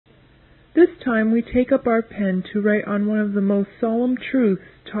This time we take up our pen to write on one of the most solemn truths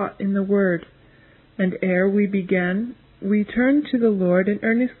taught in the Word, and ere we began, we turned to the Lord and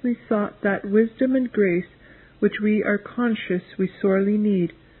earnestly sought that wisdom and grace which we are conscious we sorely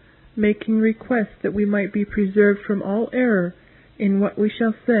need, making request that we might be preserved from all error in what we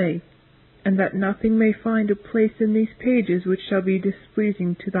shall say, and that nothing may find a place in these pages which shall be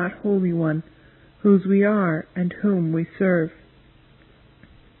displeasing to that Holy One, whose we are and whom we serve.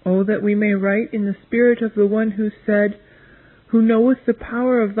 Oh, that we may write in the spirit of the one who said, "Who knoweth the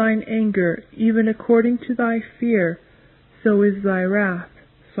power of thine anger, even according to thy fear, so is thy wrath."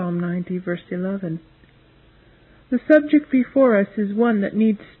 Psalm 90, verse 11. The subject before us is one that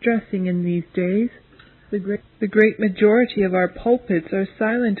needs stressing in these days. The great majority of our pulpits are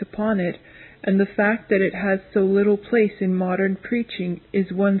silent upon it, and the fact that it has so little place in modern preaching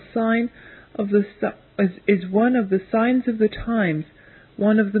is one of the signs of the times,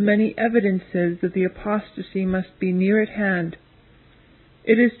 one of the many evidences that the apostasy must be near at hand.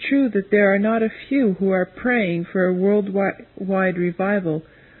 It is true that there are not a few who are praying for a worldwide revival,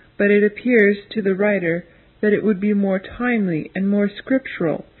 but it appears to the writer that it would be more timely and more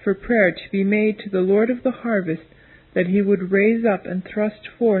scriptural for prayer to be made to the Lord of the harvest, that he would raise up and thrust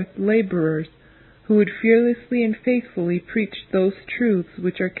forth laborers who would fearlessly and faithfully preach those truths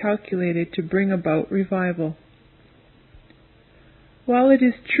which are calculated to bring about revival. While it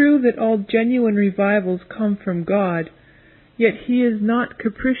is true that all genuine revivals come from God, yet he is not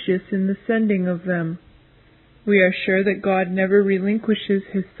capricious in the sending of them. We are sure that God never relinquishes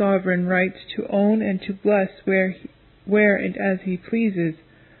his sovereign rights to own and to bless where and as he pleases,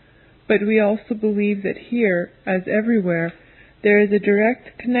 but we also believe that here, as everywhere, there is a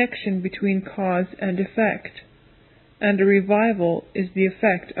direct connection between cause and effect, and a revival is the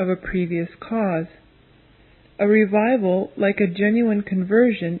effect of a previous cause. A revival, like a genuine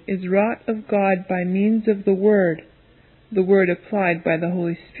conversion, is wrought of God by means of the Word applied by the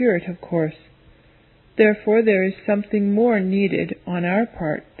Holy Spirit, of course. Therefore, there is something more needed on our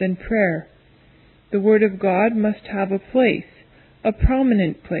part than prayer. The Word of God must have a place, a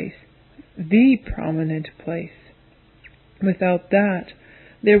prominent place, the prominent place. Without that,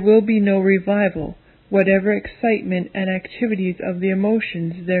 there will be no revival, whatever excitement and activities of the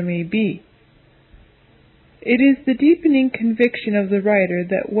emotions there may be. It is the deepening conviction of the writer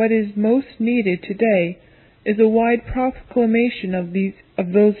that what is most needed today is a wide proclamation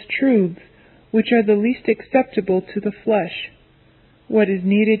of those truths which are the least acceptable to the flesh. What is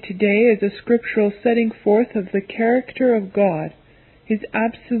needed today is a scriptural setting forth of the character of God, his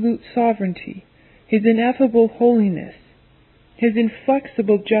absolute sovereignty, his ineffable holiness, his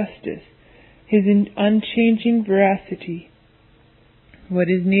inflexible justice, his unchanging veracity. What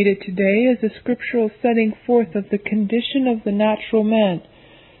is needed today is a scriptural setting forth of the condition of the natural man,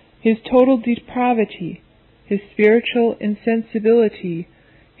 his total depravity, his spiritual insensibility,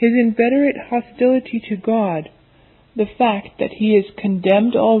 his inveterate hostility to God, the fact that he is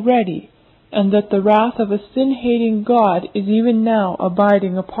condemned already, and that the wrath of a sin-hating God is even now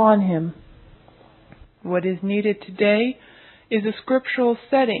abiding upon him. What is needed today is a scriptural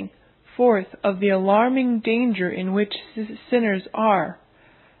setting forth of the alarming danger in which sinners are,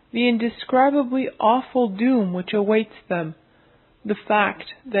 the indescribably awful doom which awaits them, the fact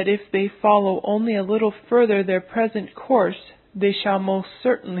that if they follow only a little further their present course, they shall most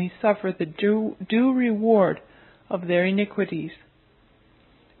certainly suffer the due reward of their iniquities.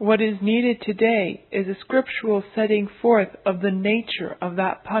 What is needed today is a scriptural setting forth of the nature of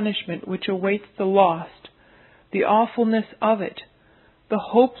that punishment which awaits the lost, the awfulness of it, the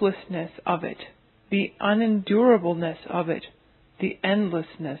hopelessness of it, the unendurableness of it, the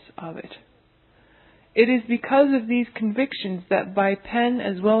endlessness of it. It is because of these convictions that by pen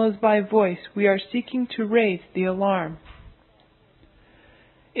as well as by voice we are seeking to raise the alarm.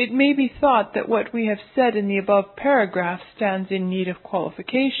 It may be thought that what we have said in the above paragraph stands in need of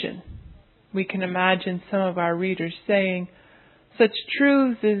qualification. We can imagine some of our readers saying, "Such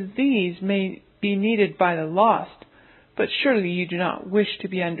truths as these may be needed by the lost, but surely you do not wish to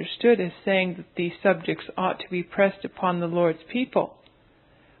be understood as saying that these subjects ought to be pressed upon the Lord's people."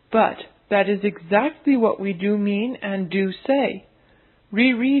 But that is exactly what we do mean and do say.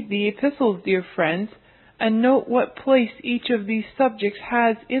 Reread the epistles, dear friends, and note what place each of these subjects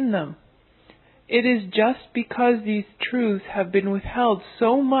has in them. It is just because these truths have been withheld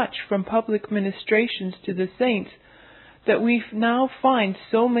so much from public ministrations to the saints that we now find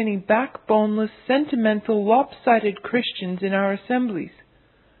so many backboneless, sentimental, lopsided Christians in our assemblies.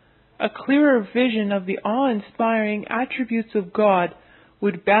 A clearer vision of the awe-inspiring attributes of God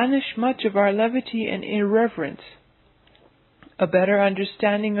would banish much of our levity and irreverence. A better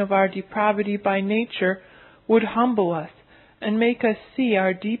understanding of our depravity by nature would humble us and make us see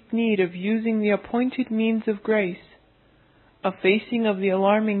our deep need of using the appointed means of grace. A facing of the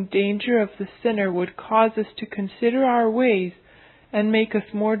alarming danger of the sinner would cause us to consider our ways and make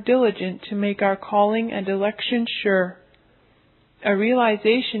us more diligent to make our calling and election sure. A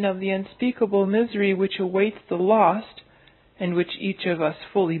realization of the unspeakable misery which awaits the lost, and which each of us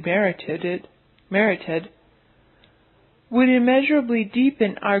fully merited, would immeasurably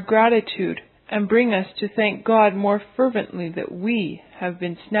deepen our gratitude and bring us to thank God more fervently that we have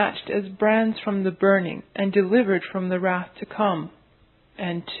been snatched as brands from the burning and delivered from the wrath to come.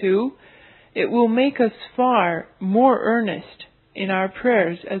 And 2, it will make us far more earnest in our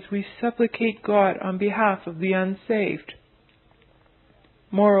prayers as we supplicate God on behalf of the unsaved.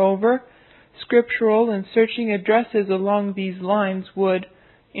 Moreover, scriptural and searching addresses along these lines would,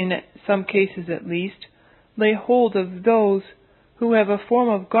 in some cases at least, lay hold of those who have a form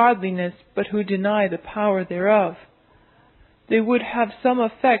of godliness but who deny the power thereof. They would have some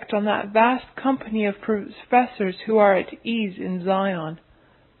effect on that vast company of professors who are at ease in Zion.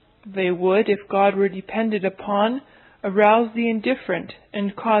 They would, if God were depended upon, arouse the indifferent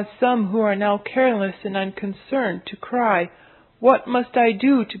and cause some who are now careless and unconcerned to cry, "What must I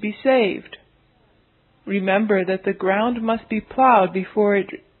do to be saved?" Remember that the ground must be plowed before it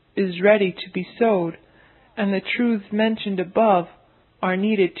is ready to be sowed, and the truths mentioned above are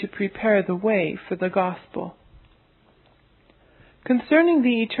needed to prepare the way for the gospel. Concerning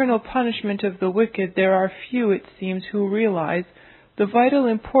the eternal punishment of the wicked, there are few, it seems, who realize the vital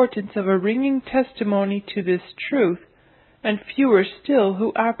importance of a ringing testimony to this truth, and fewer still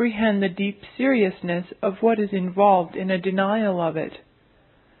who apprehend the deep seriousness of what is involved in a denial of it.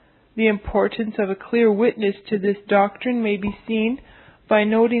 The importance of a clear witness to this doctrine may be seen by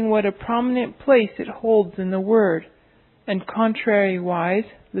noting what a prominent place it holds in the Word, and contrariwise,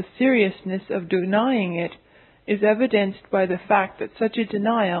 the seriousness of denying it is evidenced by the fact that such a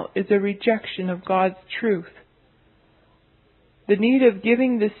denial is a rejection of God's truth. The need of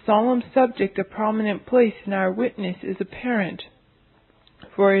giving this solemn subject a prominent place in our witness is apparent,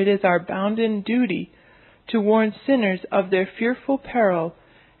 for it is our bounden duty to warn sinners of their fearful peril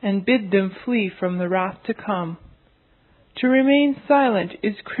and bid them flee from the wrath to come. To remain silent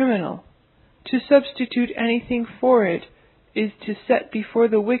is criminal. To substitute anything for it is to set before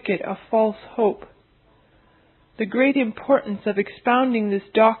the wicked a false hope. The great importance of expounding this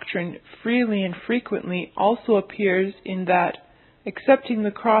doctrine freely and frequently also appears in that, accepting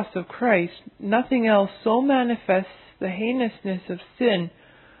the cross of Christ, nothing else so manifests the heinousness of sin,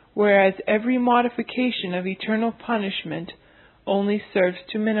 whereas every modification of eternal punishment only serves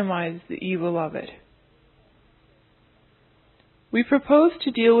to minimize the evil of it. We propose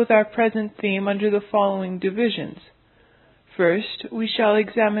to deal with our present theme under the following divisions. First, we shall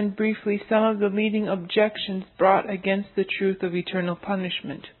examine briefly some of the leading objections brought against the truth of eternal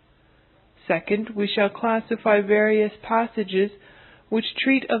punishment. Second, we shall classify various passages which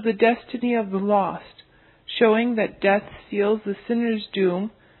treat of the destiny of the lost, showing that death seals the sinner's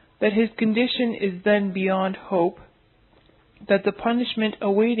doom, that his condition is then beyond hope, that the punishment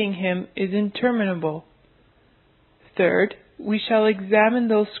awaiting him is interminable. Third, we shall examine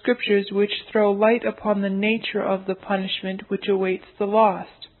those scriptures which throw light upon the nature of the punishment which awaits the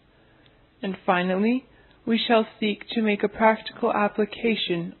lost. And finally, we shall seek to make a practical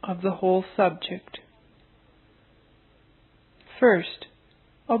application of the whole subject. First,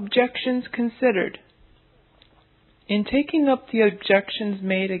 objections considered. In taking up the objections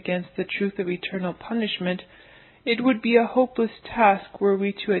made against the truth of eternal punishment, it would be a hopeless task were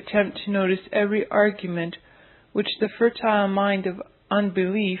we to attempt to notice every argument which the fertile mind of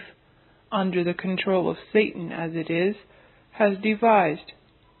unbelief, under the control of Satan as it is, has devised.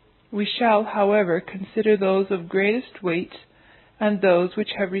 We shall, however, consider those of greatest weight and those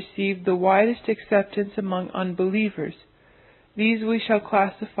which have received the widest acceptance among unbelievers. These we shall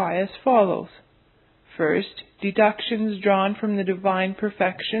classify as follows. First, deductions drawn from the divine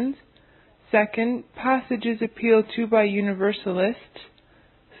perfections. Second, passages appealed to by universalists.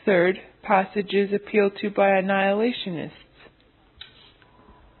 Third, passages appealed to by annihilationists.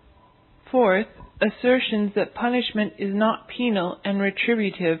 Fourth, assertions that punishment is not penal and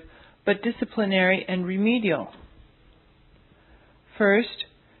retributive, but disciplinary and remedial. First,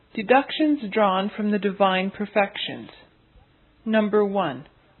 deductions drawn from the divine perfections. Number 1.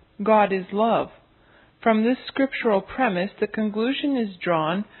 God is love. From this scriptural premise, the conclusion is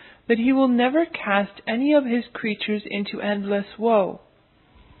drawn that He will never cast any of His creatures into endless woe.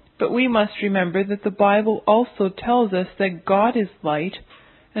 But we must remember that the Bible also tells us that God is light,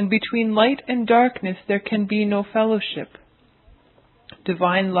 and between light and darkness there can be no fellowship.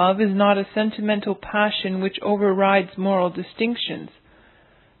 Divine love is not a sentimental passion which overrides moral distinctions.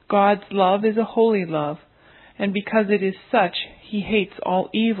 God's love is a holy love, and because it is such, He hates all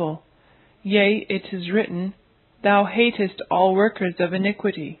evil. Yea, it is written, Thou hatest all workers of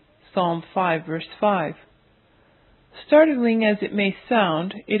iniquity. Psalm 5, verse 5. Startling as it may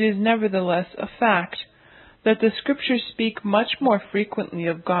sound, it is nevertheless a fact that the Scriptures speak much more frequently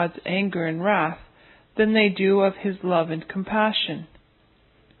of God's anger and wrath than they do of His love and compassion.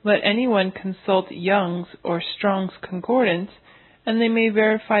 Let anyone consult Young's or Strong's Concordance, and they may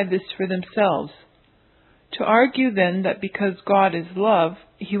verify this for themselves. To argue then that because God is love,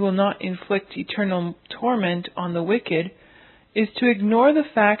 He will not inflict eternal torment on the wicked, is to ignore the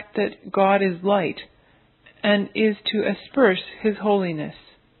fact that God is light, and is to asperse His holiness.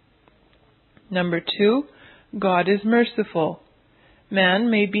 Number 2, God is merciful.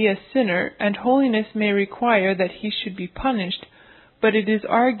 Man may be a sinner, and holiness may require that he should be punished, but it is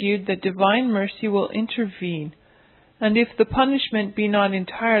argued that divine mercy will intervene, and if the punishment be not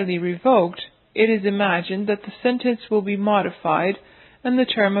entirely revoked, it is imagined that the sentence will be modified and the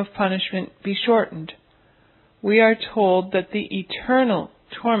term of punishment be shortened. We are told that the eternal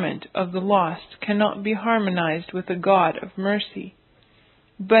torment of the lost cannot be harmonized with a God of mercy.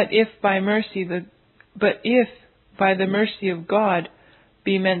 But if by the mercy of God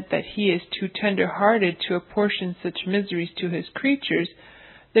be meant that He is too tender-hearted to apportion such miseries to His creatures,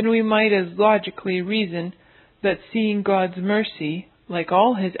 then we might as logically reason that seeing God's mercy, like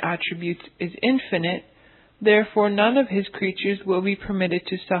all His attributes, is infinite, therefore none of His creatures will be permitted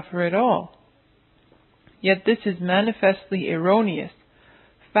to suffer at all. Yet this is manifestly erroneous.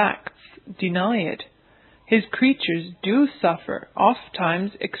 Facts deny it. His creatures do suffer,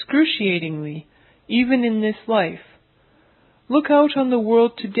 ofttimes excruciatingly, even in this life. Look out on the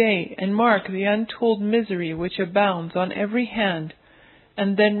world today and mark the untold misery which abounds on every hand,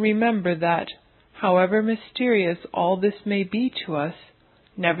 and then remember that, however mysterious all this may be to us,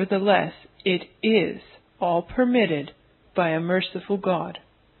 nevertheless it is all permitted by a merciful God.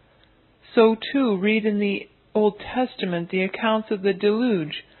 So too read in the Old Testament the accounts of the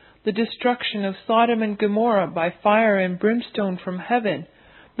deluge, the destruction of Sodom and Gomorrah by fire and brimstone from heaven,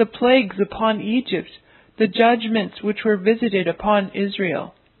 the plagues upon Egypt, the judgments which were visited upon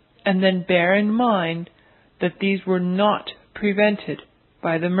Israel, and then bear in mind that these were not prevented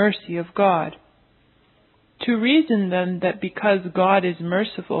by the mercy of God. To reason then that because God is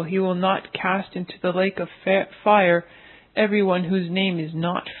merciful He will not cast into the lake of fire everyone whose name is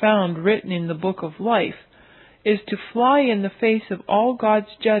not found written in the book of life, is to fly in the face of all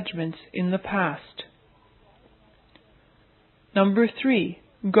God's judgments in the past. Number 3,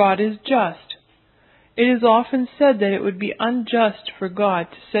 God is just. It is often said that it would be unjust for God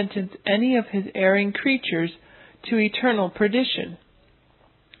to sentence any of His erring creatures to eternal perdition.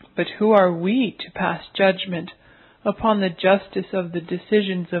 But who are we to pass judgment upon the justice of the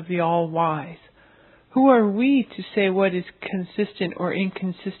decisions of the All-Wise? Who are we to say what is consistent or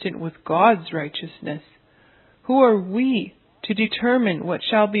inconsistent with God's righteousness? Who are we to determine what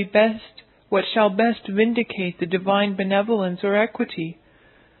shall best vindicate the divine benevolence or equity?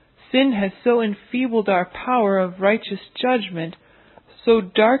 Sin has so enfeebled our power of righteous judgment, so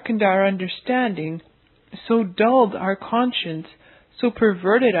darkened our understanding, so dulled our conscience, so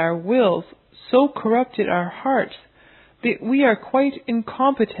perverted our wills, so corrupted our hearts, that we are quite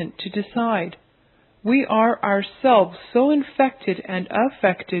incompetent to decide. We are ourselves so infected and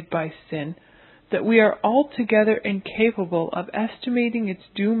affected by sin that we are altogether incapable of estimating its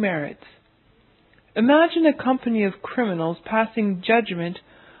due merits. Imagine a company of criminals passing judgment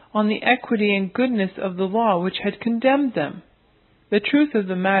on the equity and goodness of the law which had condemned them. The truth of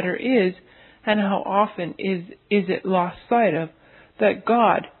the matter is, and how often is it lost sight of, that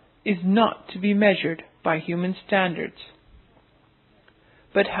God is not to be measured by human standards.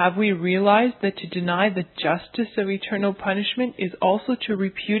 But have we realized that to deny the justice of eternal punishment is also to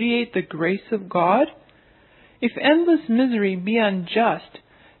repudiate the grace of God? If endless misery be unjust,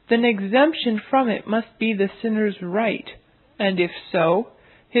 then exemption from it must be the sinner's right, and if so,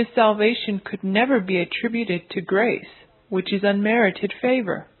 his salvation could never be attributed to grace, which is unmerited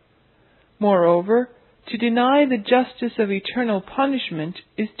favor. Moreover, to deny the justice of eternal punishment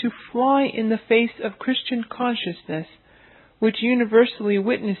is to fly in the face of Christian consciousness, which universally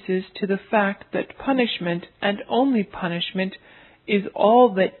witnesses to the fact that punishment, and only punishment, is all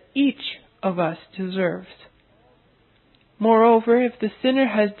that each of us deserves. Moreover, if the sinner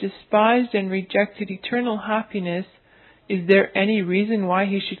has despised and rejected eternal happiness, is there any reason why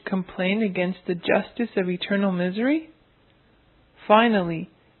he should complain against the justice of eternal misery?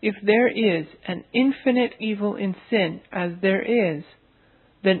 Finally, if there is an infinite evil in sin, as there is,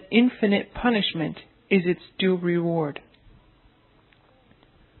 then infinite punishment is its due reward.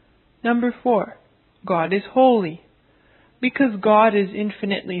 Number 4. God is holy. Because God is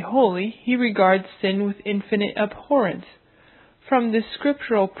infinitely holy, he regards sin with infinite abhorrence. From this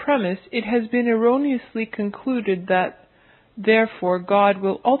scriptural premise, it has been erroneously concluded that, therefore, God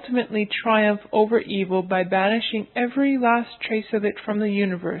will ultimately triumph over evil by banishing every last trace of it from the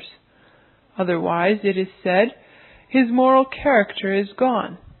universe. Otherwise, it is said, his moral character is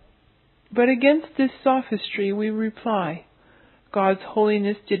gone. But against this sophistry we reply, God's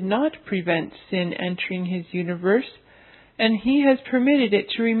holiness did not prevent sin entering his universe, and he has permitted it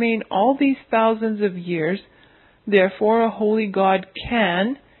to remain all these thousands of years. Therefore, a holy God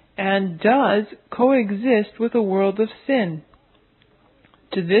can and does coexist with a world of sin.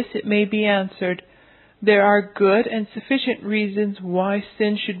 To this it may be answered, there are good and sufficient reasons why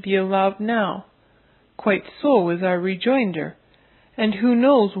sin should be allowed now. Quite so is our rejoinder. And who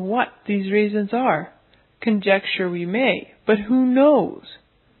knows what these reasons are? Conjecture we may, but who knows?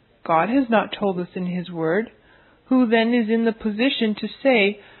 God has not told us in his word. Who then is in the position to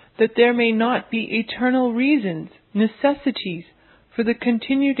say that there may not be eternal reasons, necessities, for the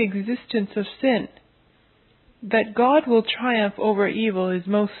continued existence of sin? That God will triumph over evil is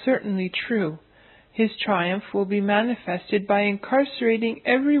most certainly true. His triumph will be manifested by incarcerating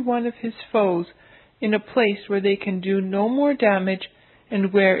every one of his foes in a place where they can do no more damage,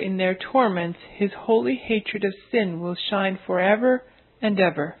 and where in their torments his holy hatred of sin will shine forever and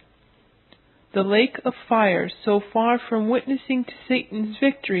ever. The lake of fire, so far from witnessing to Satan's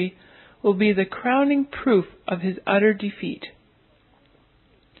victory, will be the crowning proof of his utter defeat.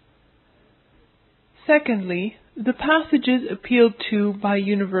 Secondly, the passages appealed to by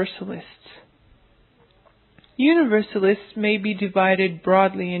universalists. Universalists may be divided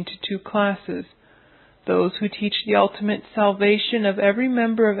broadly into two classes: those who teach the ultimate salvation of every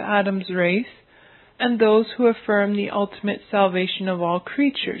member of Adam's race, and those who affirm the ultimate salvation of all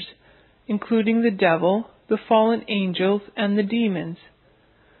creatures, including the devil, the fallen angels, and the demons.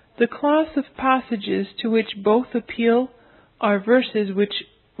 The class of passages to which both appeal are verses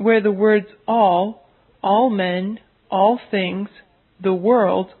where the words all men, all things, the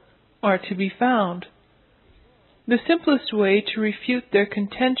world, are to be found. The simplest way to refute their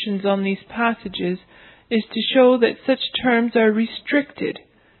contentions on these passages is to show that such terms are restricted,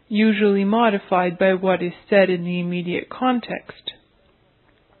 usually modified by what is said in the immediate context.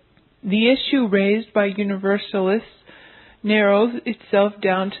 The issue raised by universalists narrows itself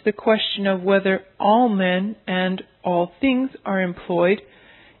down to the question of whether all men and all things are employed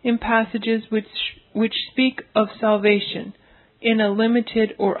in passages which speak of salvation in a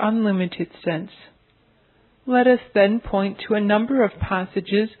limited or unlimited sense. Let us then point to a number of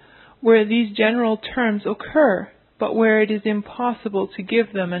passages where these general terms occur, but where it is impossible to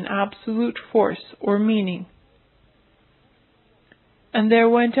give them an absolute force or meaning. And there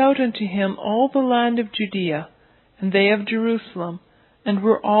went out unto him all the land of Judea, and they of Jerusalem, and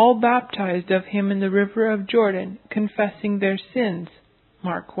were all baptized of him in the river of Jordan, confessing their sins.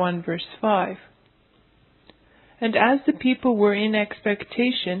 Mark 1 verse 5. And as the people were in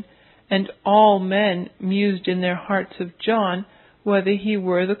expectation, and all men mused in their hearts of John, whether he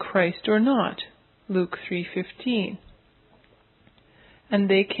were the Christ or not. Luke 3:15. And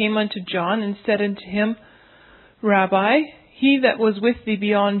they came unto John, and said unto him, Rabbi, he that was with thee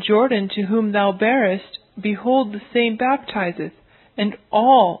beyond Jordan, to whom thou bearest, behold, the same baptizeth, and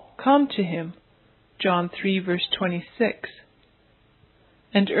all come to him. John 3 verse 26.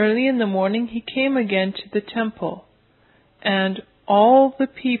 And early in the morning he came again to the temple, and all the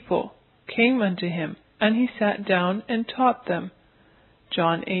people came unto him, and he sat down and taught them.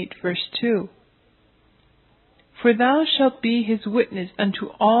 John 8 verse 2. For thou shalt be his witness unto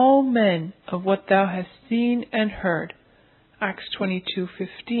all men of what thou hast seen and heard. Acts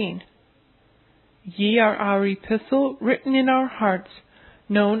 22:15. Ye are our epistle, written in our hearts,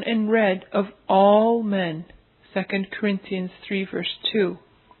 known and read of all men. 2 Corinthians 3 verse 2.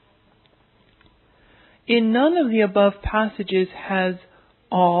 In none of the above passages has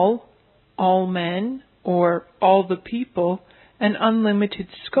all men, or all the people, an unlimited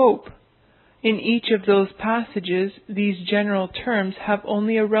scope. In each of those passages, these general terms have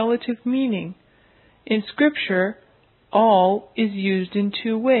only a relative meaning. In Scripture, all is used in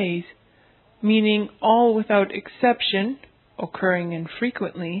two ways, meaning all without exception, occurring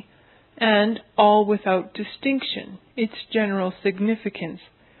infrequently, and all without distinction, its general significance,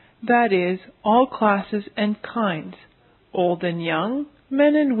 that is, all classes and kinds, old and young,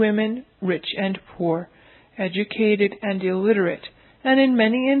 men and women, rich and poor, educated and illiterate, and in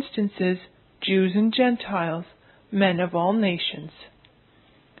many instances, Jews and Gentiles, men of all nations.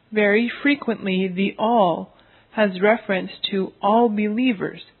 Very frequently, the all has reference to all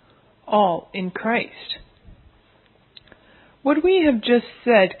believers, all in Christ. What we have just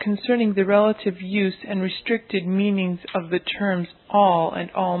said concerning the relative use and restricted meanings of the terms all and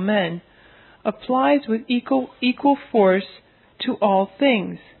all men applies with equal force to all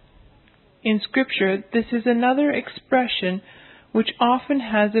things. In Scripture, this is another expression which often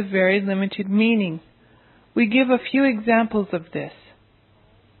has a very limited meaning. We give a few examples of this.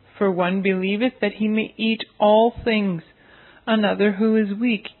 For one believeth that he may eat all things, another who is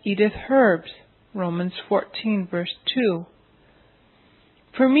weak eateth herbs. Romans 14, verse 2.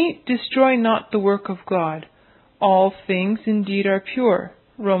 For meat destroy not the work of God. All things indeed are pure.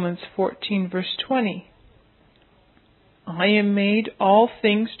 Romans 14, verse 20. I am made all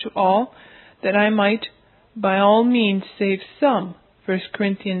things to all, that I might by all means save some. 1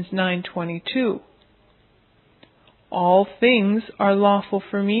 Corinthians 9:22. All things are lawful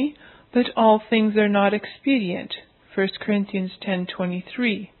for me, but all things are not expedient. 1 Corinthians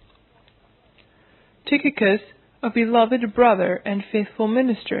 10:23. Tychicus, a beloved brother and faithful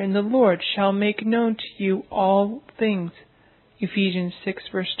minister in the Lord, shall make known to you all things. Ephesians 6,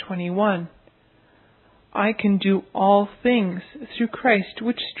 verse 21. I can do all things through Christ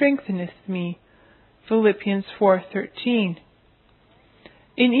which strengtheneth me. Philippians 4:13.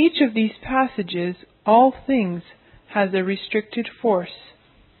 In each of these passages, all things has a restricted force.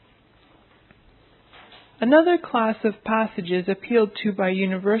 Another class of passages appealed to by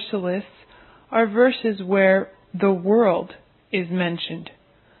universalists are verses where the world is mentioned,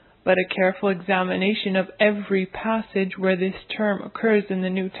 but a careful examination of every passage where this term occurs in the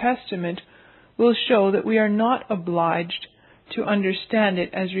New Testament will show that we are not obliged to understand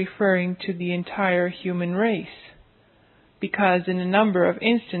it as referring to the entire human race, because in a number of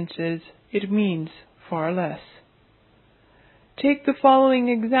instances it means far less. Take the following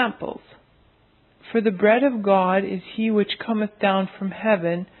examples. For the bread of God is he which cometh down from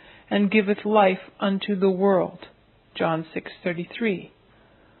heaven, and giveth life unto the world. John 6:33.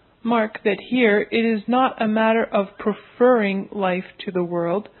 Mark that here it is not a matter of preferring life to the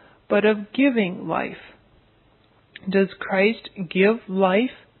world, but of giving life. Does Christ give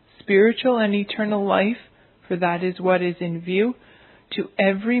life, spiritual and eternal life, for that is what is in view, to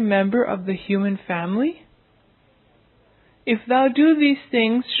every member of the human family? If thou do these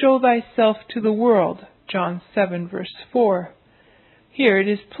things, show thyself to the world. John 7, verse 4. Here it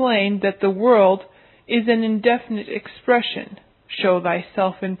is plain that the world is an indefinite expression. Show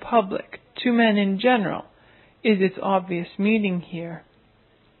thyself in public, to men in general, is its obvious meaning here.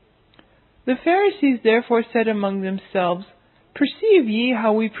 The Pharisees therefore said among themselves, Perceive ye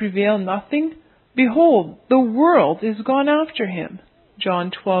how we prevail nothing? Behold, the world is gone after him.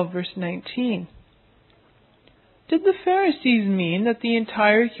 John 12, verse 19. Did the Pharisees mean that the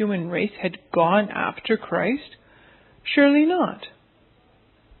entire human race had gone after Christ? Surely not.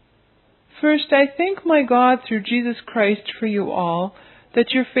 First, I thank my God through Jesus Christ for you all,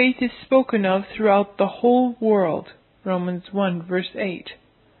 that your faith is spoken of throughout the whole world. Romans 1, verse 8.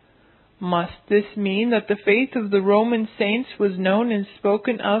 Must this mean that the faith of the Roman saints was known and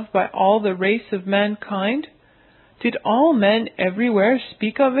spoken of by all the race of mankind? Did all men everywhere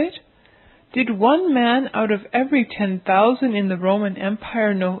speak of it? Did one man out of every 10,000 in the Roman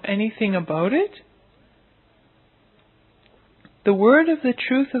Empire know anything about it? The word of the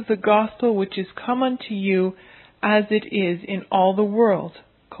truth of the gospel which is come unto you as it is in all the world.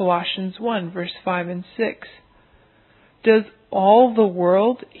 Colossians 1, verse 5 and 6. Does all the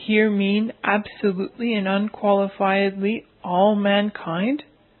world here mean absolutely and unqualifiedly all mankind?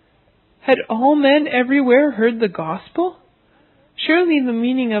 Had all men everywhere heard the gospel? Surely the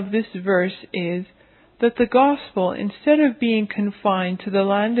meaning of this verse is that the gospel, instead of being confined to the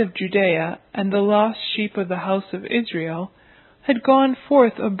land of Judea and the lost sheep of the house of Israel, had gone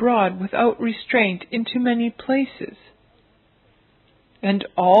forth abroad without restraint into many places. And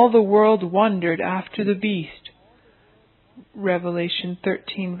all the world wondered after the beast. Revelation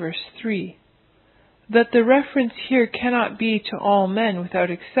 13, verse 3. That the reference here cannot be to all men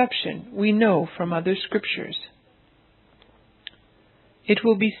without exception, we know from other scriptures. It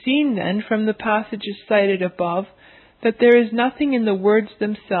will be seen then from the passages cited above that there is nothing in the words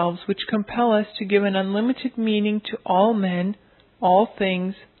themselves which compel us to give an unlimited meaning to all men, all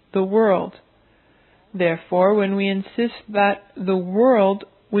things, the world. Therefore, when we insist that the world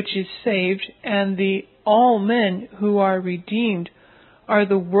which is saved and the all men who are redeemed are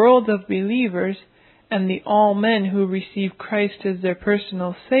the world of believers and the all men who receive Christ as their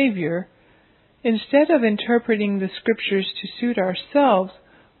personal Savior, instead of interpreting the Scriptures to suit ourselves,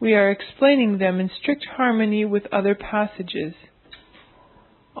 we are explaining them in strict harmony with other passages.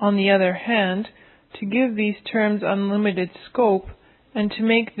 On the other hand, to give these terms unlimited scope and to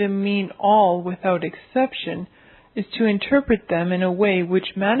make them mean all without exception is to interpret them in a way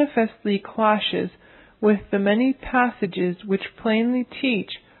which manifestly clashes with the many passages which plainly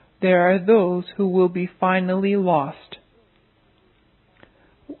teach there are those who will be finally lost.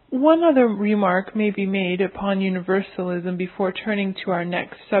 One other remark may be made upon universalism before turning to our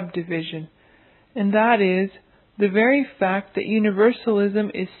next subdivision, and that is, the very fact that universalism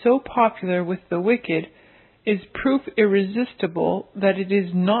is so popular with the wicked is proof irresistible that it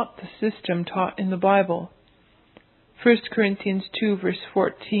is not the system taught in the Bible. 1 Corinthians 2 verse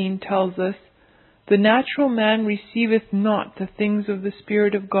 14 tells us, "The natural man receiveth not the things of the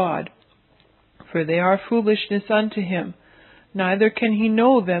Spirit of God, for they are foolishness unto him, neither can he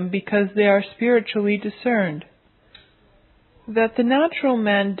know them because they are spiritually discerned." That the natural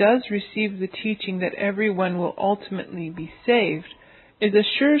man does receive the teaching that everyone will ultimately be saved is a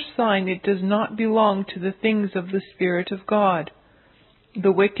sure sign it does not belong to the things of the Spirit of God.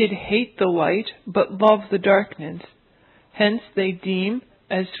 The wicked hate the light, but love the darkness. Hence they deem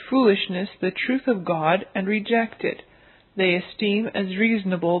as foolishness the truth of God and reject it. They esteem as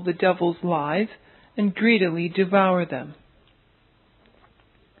reasonable the devil's lies and greedily devour them.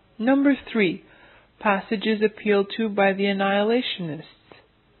 Number 3. Passages appealed to by the annihilationists.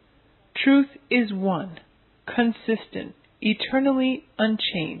 Truth is one, consistent, eternally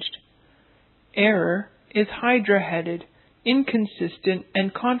unchanged. Error is hydra-headed, inconsistent,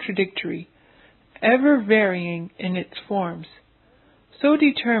 and contradictory, ever varying in its forms. So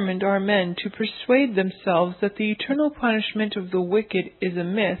determined are men to persuade themselves that the eternal punishment of the wicked is a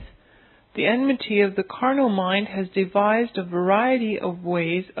myth, the enmity of the carnal mind has devised a variety of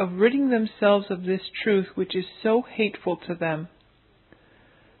ways of ridding themselves of this truth which is so hateful to them.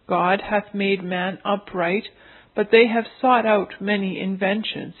 God hath made man upright, but they have sought out many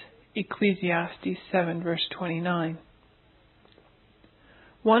inventions. Ecclesiastes 7 verse 29.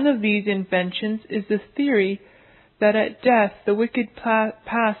 One of these inventions is the theory that at death the wicked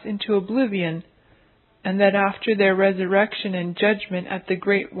pass into oblivion, and that after their resurrection and judgment at the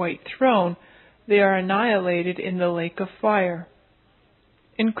great white throne, they are annihilated in the lake of fire.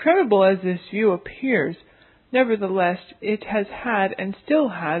 Incredible as this view appears, nevertheless it has had and still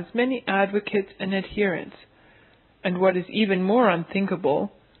has many advocates and adherents. And what is even more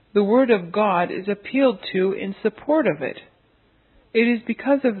unthinkable, the Word of God is appealed to in support of it. It is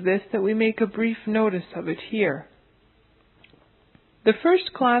because of this that we make a brief notice of it here. The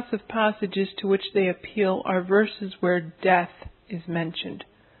first class of passages to which they appeal are verses where death is mentioned.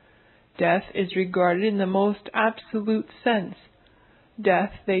 Death is regarded in the most absolute sense.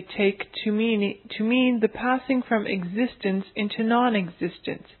 Death they take to mean the passing from existence into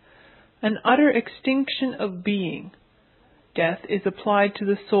non-existence, an utter extinction of being. Death is applied to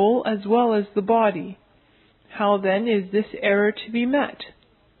the soul as well as the body. How then is this error to be met?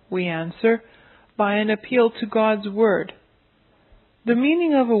 We answer, by an appeal to God's Word. The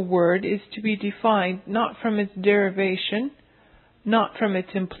meaning of a word is to be defined not from its derivation, not from its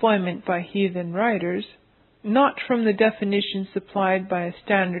employment by heathen writers, not from the definition supplied by a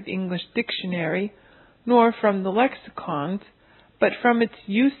standard English dictionary, nor from the lexicons, but from its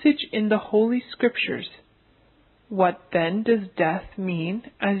usage in the Holy Scriptures. What then does death mean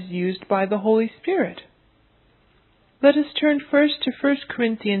as used by the Holy Spirit? Let us turn first to 1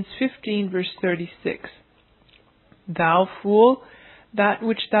 Corinthians 15 verse 36. Thou fool, that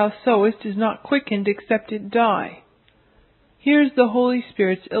which thou sowest is not quickened except it die. Here is the Holy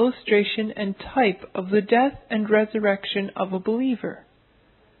Spirit's illustration and type of the death and resurrection of a believer.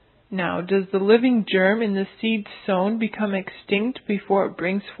 Now, does the living germ in the seed sown become extinct before it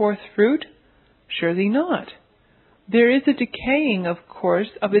brings forth fruit? Surely not. There is a decaying, of course,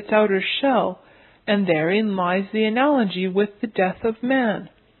 of its outer shell, and therein lies the analogy with the death of man.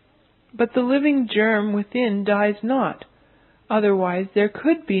 But the living germ within dies not. Otherwise there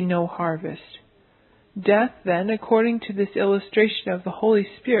could be no harvest. Death, then, according to this illustration of the Holy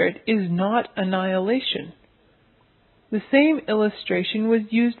Spirit, is not annihilation. The same illustration was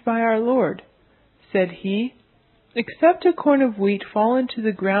used by our Lord. Said he, "Except a corn of wheat fall into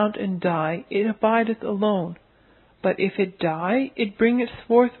the ground and die, it abideth alone. But if it die, it bringeth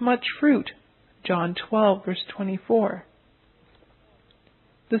forth much fruit." John 12, verse 24.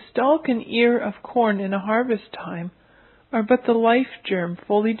 The stalk and ear of corn in a harvest time are but the life germ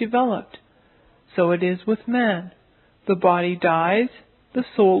fully developed. So it is with man. The body dies, the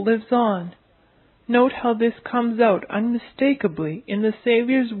soul lives on. Note how this comes out unmistakably in the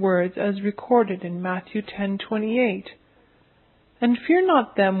Saviour's words as recorded in Matthew 10:28. "And fear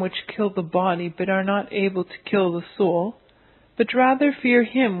not them which kill the body, but are not able to kill the soul. but rather fear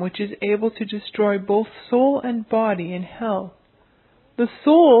him which is able to destroy both soul and body in hell. The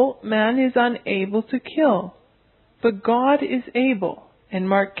soul man is unable to kill, but God is able, and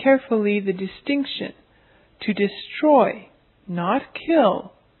mark carefully the distinction, to destroy, not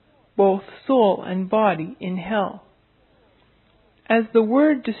kill, both soul and body in hell. As the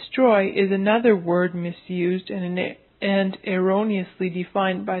word destroy is another word misused and erroneously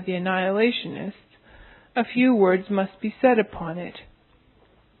defined by the annihilationists, a few words must be said upon it.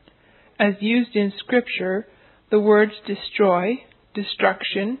 As used in Scripture, the words destroy,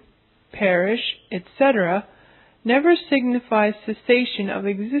 destruction, perish, etc., never signifies cessation of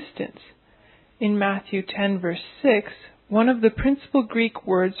existence. In Matthew 10 verse 6, one of the principal Greek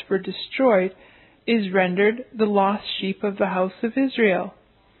words for destroyed is rendered the lost sheep of the house of Israel.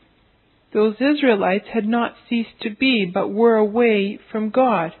 Those Israelites had not ceased to be, but were away from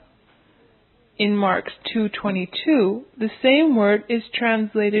God. In Mark 2:22, the same word is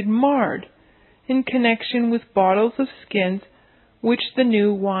translated marred, in connection with bottles of skins which the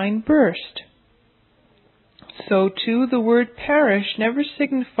new wine burst. So too the word perish never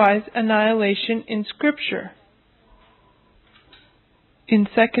signifies annihilation in Scripture. In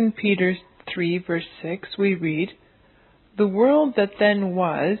 2 Peter 3 verse 6 we read, "The world that then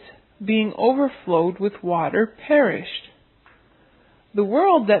was, being overflowed with water, perished." The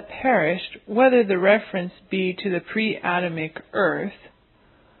world that perished, whether the reference be to the pre-Adamic earth,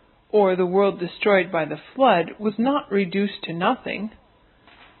 or the world destroyed by the flood, was not reduced to nothing.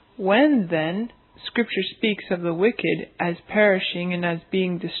 When, then, Scripture speaks of the wicked as perishing and as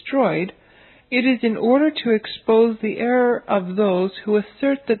being destroyed, it is in order to expose the error of those who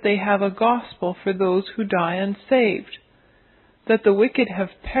assert that they have a gospel for those who die unsaved. That the wicked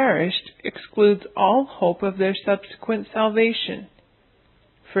have perished excludes all hope of their subsequent salvation.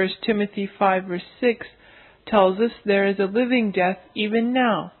 1 Timothy 5 verse 6 tells us there is a living death even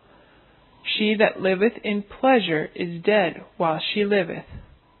now. She that liveth in pleasure is dead while she liveth.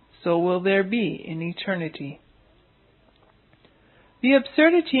 So will there be in eternity. The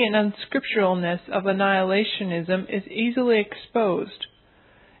absurdity and unscripturalness of annihilationism is easily exposed.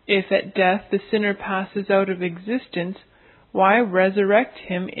 If at death the sinner passes out of existence, why resurrect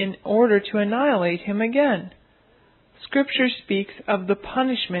him in order to annihilate him again? Scripture speaks of the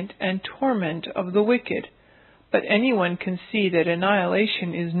punishment and torment of the wicked, but anyone can see that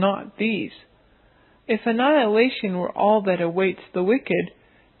annihilation is not these. If annihilation were all that awaits the wicked,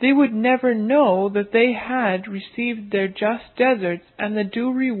 they would never know that they had received their just deserts and the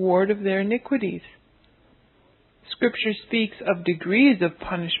due reward of their iniquities. Scripture speaks of degrees of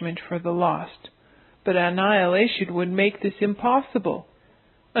punishment for the lost, but annihilation would make this impossible.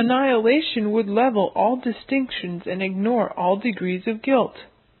 Annihilation would level all distinctions and ignore all degrees of guilt.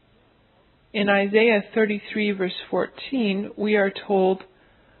 In Isaiah 33 verse 14, we are told,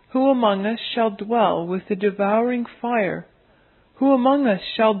 "Who among us shall dwell with the devouring fire? Who among us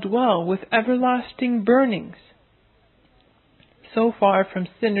shall dwell with everlasting burnings?" So far from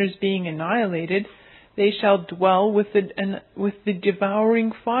sinners being annihilated, they shall dwell with the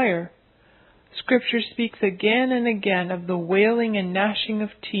devouring fire. Scripture speaks again and again of the wailing and gnashing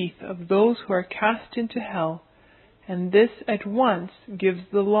of teeth of those who are cast into hell, and this at once gives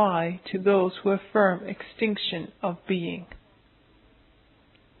the lie to those who affirm extinction of being.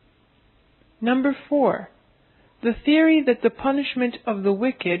 Number 4. The theory that the punishment of the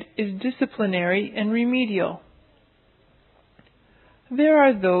wicked is disciplinary and remedial. There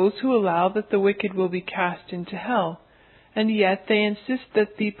are those who allow that the wicked will be cast into hell, and yet they insist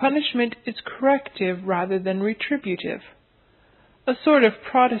that the punishment is corrective rather than retributive. A sort of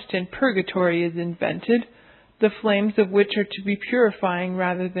Protestant purgatory is invented, the flames of which are to be purifying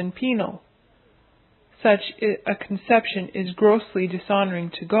rather than penal. Such a conception is grossly dishonoring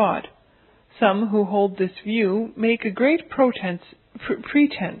to God. Some who hold this view make a great pretense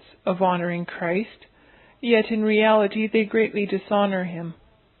of honoring Christ, yet in reality they greatly dishonor him.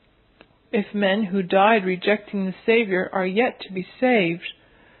 If men who died rejecting the Savior are yet to be saved,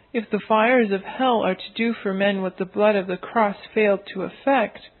 if the fires of hell are to do for men what the blood of the cross failed to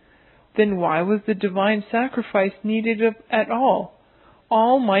effect, then why was the divine sacrifice needed at all?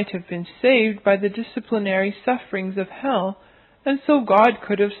 All might have been saved by the disciplinary sufferings of hell, and so God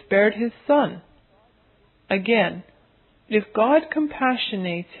could have spared his Son. Again, if God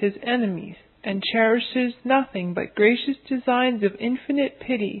compassionates his enemies and cherishes nothing but gracious designs of infinite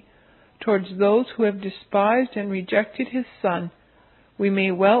pity towards those who have despised and rejected his Son, we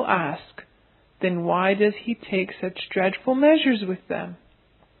may well ask, then why does he take such dreadful measures with them?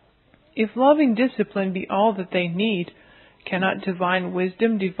 If loving discipline be all that they need, cannot divine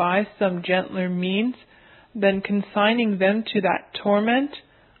wisdom devise some gentler means than consigning them to that torment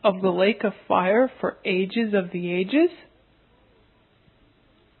of the lake of fire for ages of the ages?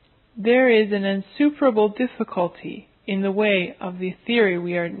 There is an insuperable difficulty in the way of the theory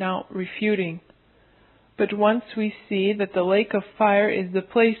we are now refuting. But once we see that the lake of fire is the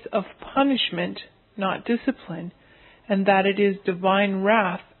place of punishment, not discipline, and that it is divine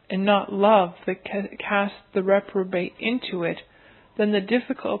wrath and not love that casts the reprobate into it, then the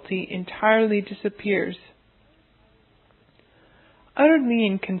difficulty entirely disappears. Utterly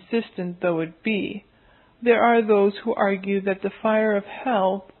inconsistent though it be, there are those who argue that the fires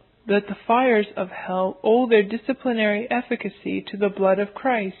of hell owe their disciplinary efficacy to the blood of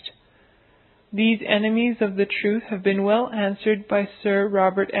Christ. These enemies of the truth have been well answered by Sir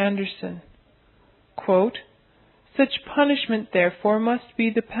Robert Anderson. Quote, "Such punishment therefore must be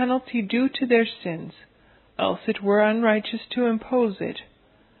the penalty due to their sins, else it were unrighteous to impose it.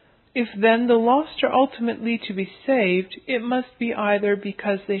 If then the lost are ultimately to be saved, it must be either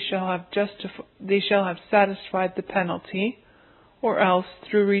because they shall have satisfied the penalty, or else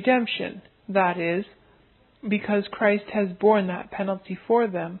through redemption, that is, because Christ has borne that penalty for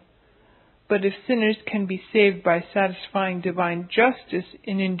them. But if sinners can be saved by satisfying divine justice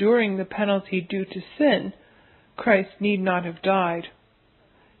in enduring the penalty due to sin, Christ need not have died.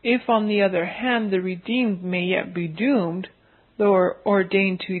 If, on the other hand, the redeemed may yet be doomed, though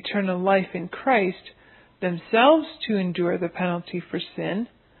ordained to eternal life in Christ, themselves to endure the penalty for sin,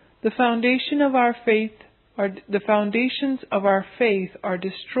 the foundations of our faith are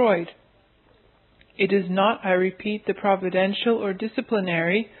destroyed. It is not, I repeat, the providential or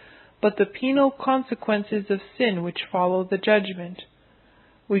disciplinary, but the penal consequences of sin which follow the judgment.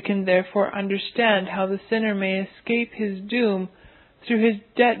 We can therefore understand how the sinner may escape his doom through his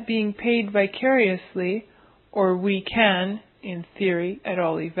debt being paid vicariously, or we can, in theory at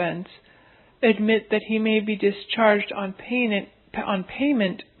all events, admit that he may be discharged on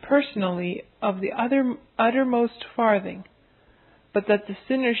payment personally of the uttermost farthing, but that the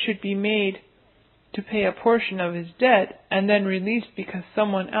sinner should be made to pay a portion of his debt and then released because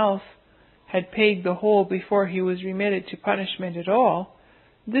someone else had paid the whole before he was remitted to punishment at all,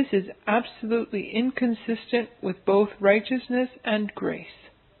 this is absolutely inconsistent with both righteousness and grace."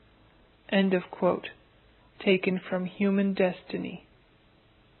 End of quote. Taken from Human Destiny.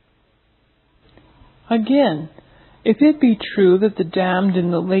 Again, if it be true that the damned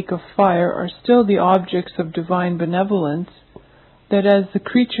in the lake of fire are still the objects of divine benevolence, that as the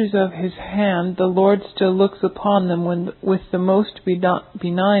creatures of his hand the Lord still looks upon them with the most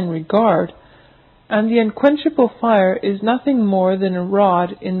benign regard, and the unquenchable fire is nothing more than a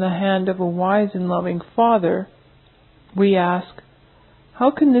rod in the hand of a wise and loving Father, we ask, how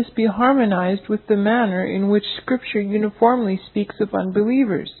can this be harmonized with the manner in which Scripture uniformly speaks of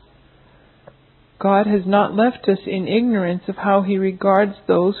unbelievers? God has not left us in ignorance of how He regards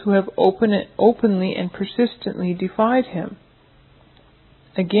those who have openly and persistently defied Him.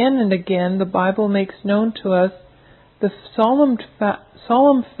 Again and again the Bible makes known to us the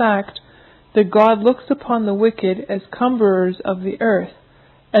solemn fact that God looks upon the wicked as cumberers of the earth,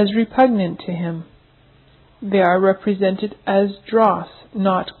 as repugnant to Him. They are represented as dross,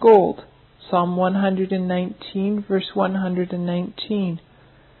 not gold, Psalm 119, verse 119,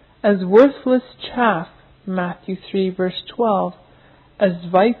 as worthless chaff, Matthew 3, verse 12, as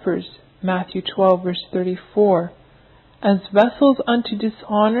vipers, Matthew 12, verse 34, as vessels unto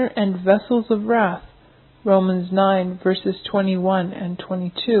dishonor and vessels of wrath, Romans 9, verses 21 and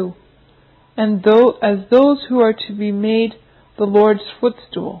 22, and as those who are to be made the Lord's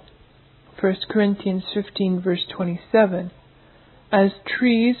footstool, 1 Corinthians 15, verse 27, as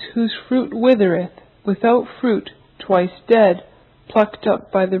trees whose fruit withereth, without fruit, twice dead, plucked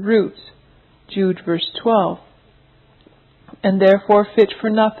up by the roots, Jude, verse 12, and therefore fit for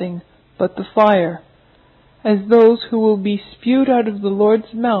nothing but the fire, as those who will be spewed out of the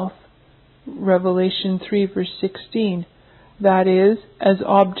Lord's mouth, Revelation 3, verse 16, that is, as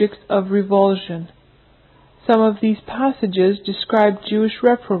objects of revulsion. Some of these passages describe Jewish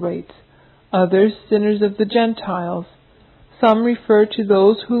reprobates, others sinners of the Gentiles. Some refer to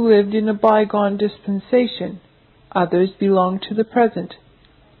those who lived in a bygone dispensation, others belong to the present.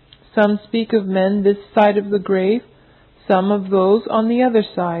 Some speak of men this side of the grave, some of those on the other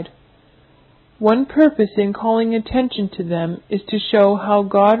side. One purpose in calling attention to them is to show how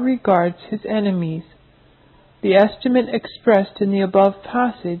God regards His enemies. The estimate expressed in the above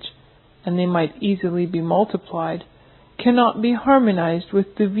passage, and they might easily be multiplied, cannot be harmonized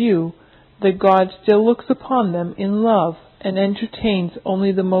with the view that God still looks upon them in love and entertains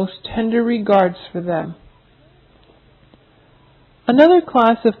only the most tender regards for them. Another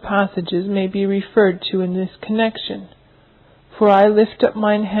class of passages may be referred to in this connection. For I lift up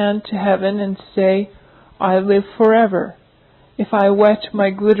mine hand to heaven and say, I live forever. If I whet my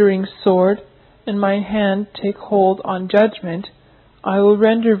glittering sword, and mine hand take hold on judgment, I will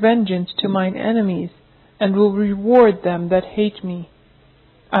render vengeance to mine enemies, and will reward them that hate me.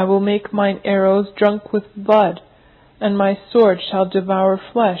 I will make mine arrows drunk with blood, and my sword shall devour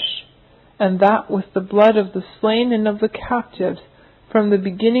flesh, and that with the blood of the slain and of the captives, from the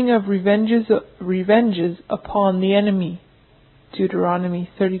beginning of revenges upon the enemy. Deuteronomy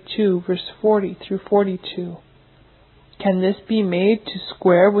 32, verse 40 through 42. Can this be made to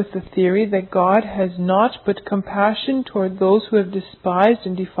square with the theory that God has not but compassion toward those who have despised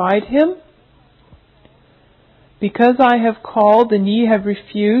and defied him? Because I have called and ye have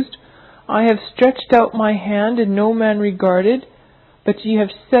refused, I have stretched out my hand and no man regarded, but ye have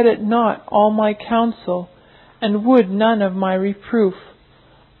set at naught all my counsel, and would none of my reproof.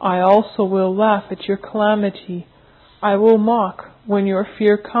 I also will laugh at your calamity. I will mock when your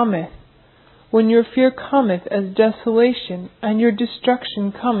fear cometh. When your fear cometh as desolation, and your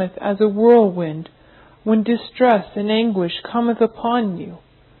destruction cometh as a whirlwind, when distress and anguish cometh upon you.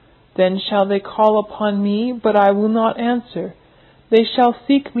 Then shall they call upon me, but I will not answer. They shall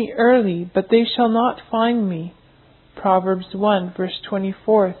seek me early, but they shall not find me. Proverbs 1, verse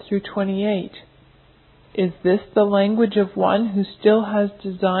 24 through 28. Is this the language of one who still has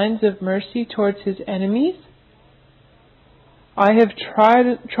designs of mercy towards his enemies? I have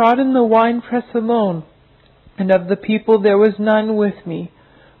trodden the winepress alone, and of the people there was none with me.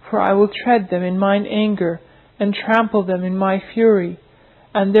 For I will tread them in mine anger, and trample them in my fury,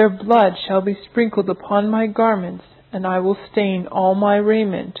 and their blood shall be sprinkled upon my garments, and I will stain all my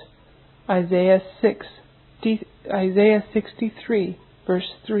raiment. Isaiah 63,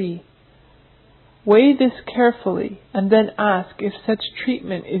 verse 3. Weigh this carefully, and then ask if such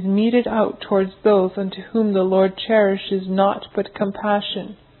treatment is meted out towards those unto whom the Lord cherishes naught but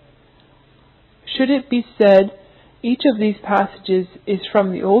compassion. Should it be said, each of these passages is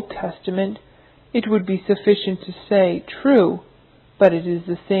from the Old Testament, it would be sufficient to say, true, but it is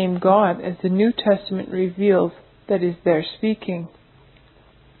the same God as the New Testament reveals that is there speaking.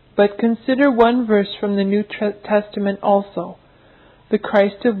 But consider one verse from the New Testament also. The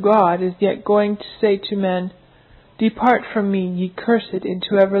Christ of God is yet going to say to men, Depart from me, ye cursed,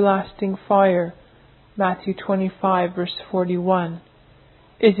 into everlasting fire. Matthew 25, verse 41.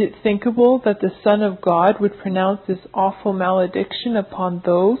 Is it thinkable that the Son of God would pronounce this awful malediction upon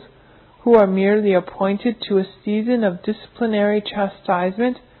those who are merely appointed to a season of disciplinary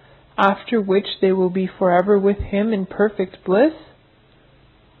chastisement, after which they will be forever with him in perfect bliss?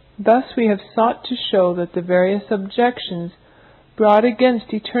 Thus we have sought to show that the various objections brought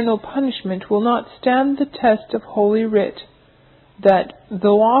against eternal punishment will not stand the test of Holy Writ, that,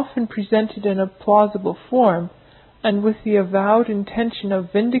 though often presented in a plausible form, and with the avowed intention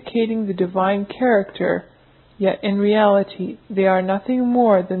of vindicating the divine character, yet in reality they are nothing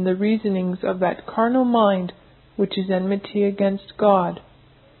more than the reasonings of that carnal mind which is enmity against God.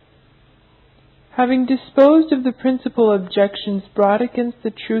 Having disposed of the principal objections brought against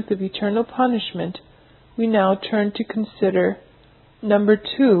the truth of eternal punishment, we now turn to consider Number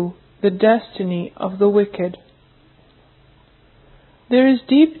 2, the destiny of the wicked. There is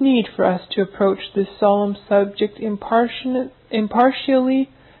deep need for us to approach this solemn subject impartially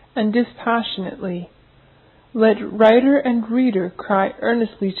and dispassionately. Let writer and reader cry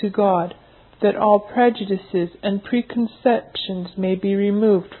earnestly to God that all prejudices and preconceptions may be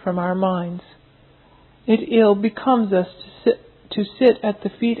removed from our minds. It ill becomes us to sit at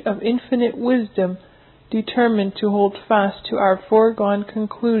the feet of infinite wisdom, determined to hold fast to our foregone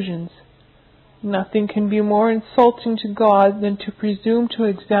conclusions. Nothing can be more insulting to God than to presume to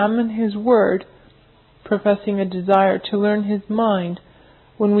examine his word, professing a desire to learn his mind,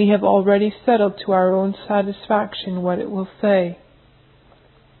 when we have already settled to our own satisfaction what it will say.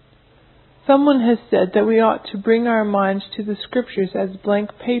 Someone has said that we ought to bring our minds to the Scriptures as blank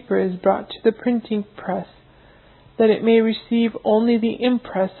paper is brought to the printing press, that it may receive only the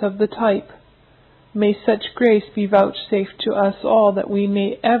impress of the type. May such grace be vouchsafed to us all that we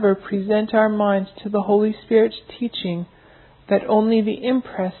may ever present our minds to the Holy Spirit's teaching, that only the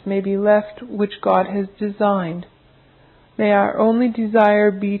impress may be left which God has designed. May our only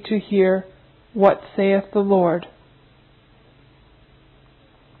desire be to hear, What saith the Lord?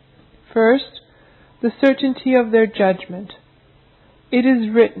 First, the certainty of their judgment. It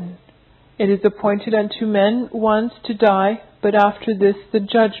is written, It is appointed unto men once to die, but after this the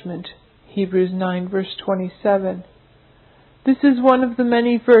judgment. Hebrews 9, verse 27. This is one of the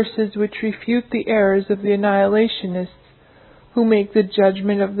many verses which refute the errors of the annihilationists, who make the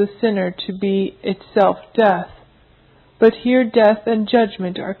judgment of the sinner to be itself death. But here death and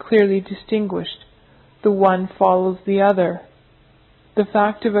judgment are clearly distinguished. The one follows the other. The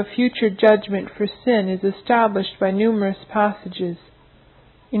fact of a future judgment for sin is established by numerous passages.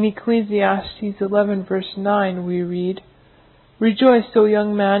 In Ecclesiastes 11 verse 9 we read, "Rejoice, O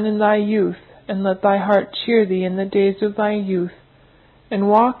young man, in thy youth, and let thy heart cheer thee in the days of thy youth, and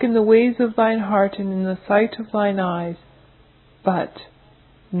walk in the ways of thine heart and in the sight of thine eyes. But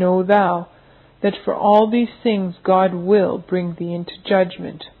know thou that for all these things God will bring thee into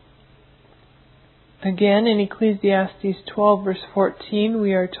judgment." Again, in Ecclesiastes 12 verse 14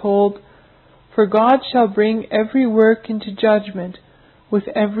 we are told, "For God shall bring every work into judgment, with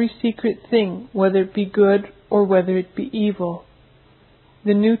every secret thing, whether it be good or whether it be evil."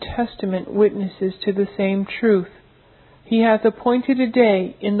 The New Testament witnesses to the same truth. "He hath appointed a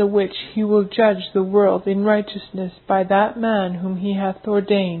day in the which he will judge the world in righteousness by that man whom he hath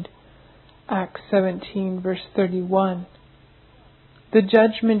ordained." Acts 17 verse 31. The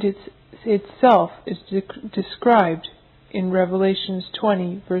judgment itself is described in Revelations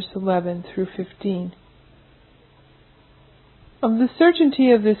 20 verse 11 through 15. Of the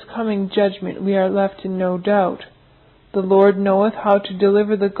certainty of this coming judgment we are left in no doubt. The Lord knoweth how to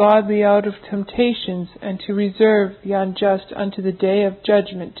deliver the godly out of temptations, and to reserve the unjust unto the day of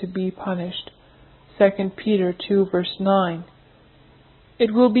judgment to be punished. 2 Peter 2 verse 9.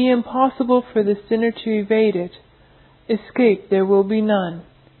 It will be impossible for the sinner to evade it. Escape there will be none.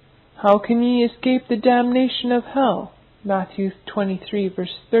 "How can ye escape the damnation of hell?" Matthew 23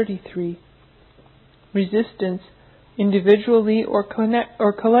 verse 33. Resistance, individually or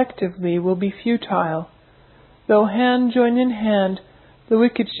collectively, will be futile. "Though hand join in hand, the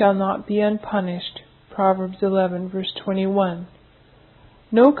wicked shall not be unpunished." Proverbs 11 verse 21.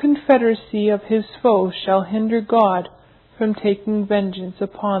 No confederacy of his foes shall hinder God from taking vengeance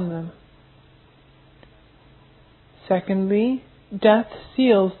upon them. Secondly, death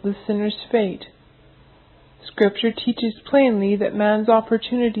seals the sinner's fate. Scripture teaches plainly that man's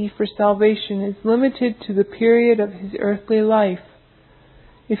opportunity for salvation is limited to the period of his earthly life.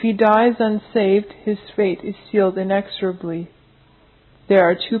 If he dies unsaved, his fate is sealed inexorably. There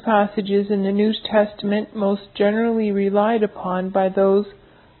are two passages in the New Testament most generally relied upon by those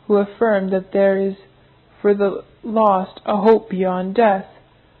who affirm that there is for the lost a hope beyond death.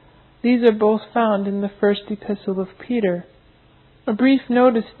 These are both found in the first epistle of Peter. A brief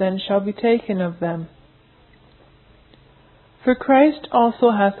notice then shall be taken of them. "For Christ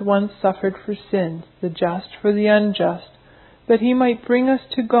also hath once suffered for sins, the just for the unjust, that he might bring us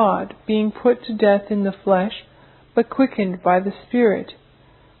to God, being put to death in the flesh, but quickened by the Spirit,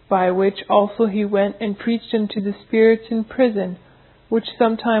 by which also he went and preached unto the spirits in prison, which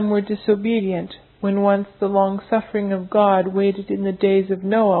sometime were disobedient, when once the long suffering of God waited in the days of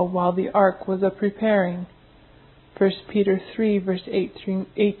Noah while the ark was a preparing." 1 Peter 3 verse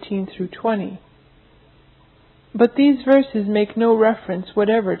 18 through 20. But these verses make no reference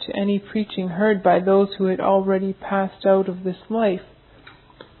whatever to any preaching heard by those who had already passed out of this life.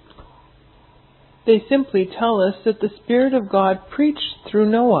 They simply tell us that the Spirit of God preached through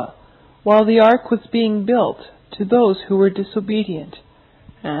Noah while the ark was being built to those who were disobedient,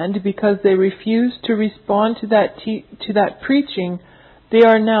 and because they refused to respond to that preaching, they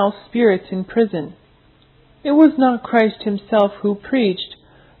are now spirits in prison. It was not Christ himself who preached,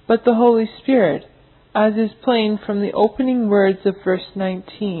 but the Holy Spirit, as is plain from the opening words of verse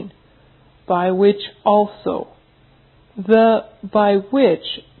 19, "by which also." The "by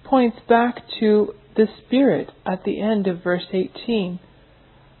which" points back to the Spirit at the end of verse 18.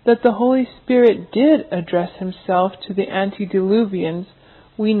 That the Holy Spirit did address himself to the antediluvians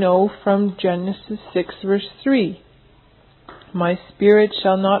we know from Genesis 6 verse 3. "My spirit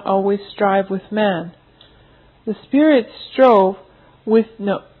shall not always strive with man." The Spirit strove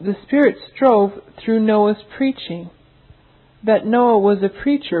through Noah's preaching. That Noah was a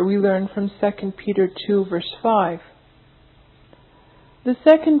preacher we learn from 2 Peter 2 verse 5. The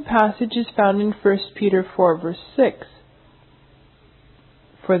second passage is found in 1 Peter 4 verse 6.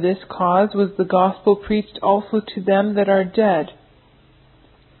 "For this cause was the gospel preached also to them that are dead."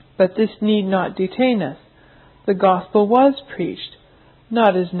 But this need not detain us. The gospel was preached,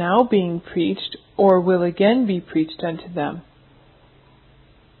 not as now being preached, or will again be preached unto them.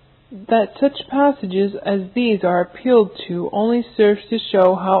 That such passages as these are appealed to only serves to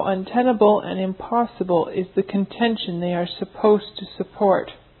show how untenable and impossible is the contention they are supposed to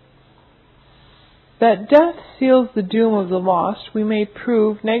support. That death seals the doom of the lost we may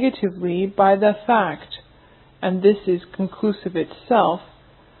prove negatively by the fact, and this is conclusive itself,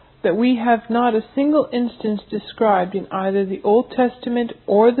 that we have not a single instance described in either the Old Testament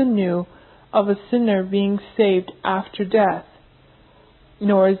or the New of a sinner being saved after death,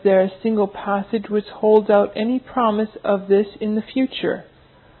 nor is there a single passage which holds out any promise of this in the future,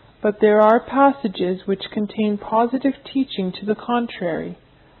 but there are passages which contain positive teaching to the contrary.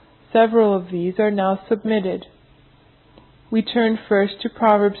 Several of these are now submitted. We turn first to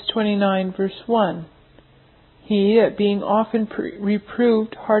Proverbs 29, verse 1. He that being often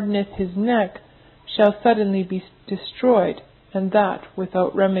reproved hardeneth his neck shall suddenly be destroyed, and that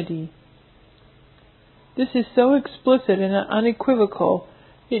without remedy. This is so explicit and unequivocal,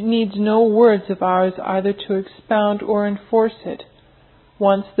 it needs no words of ours either to expound or enforce it.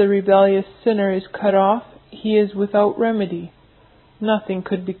 Once the rebellious sinner is cut off, he is without remedy. Nothing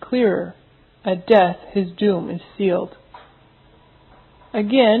could be clearer. At death his doom is sealed.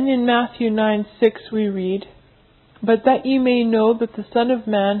 Again, in Matthew 9:6 we read, "But that ye may know that the Son of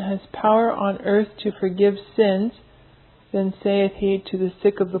Man has power on earth to forgive sins, then saith he to the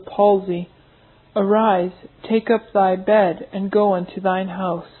sick of the palsy, Arise, take up thy bed, and go unto thine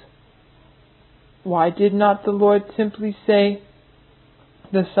house." Why did not the Lord simply say,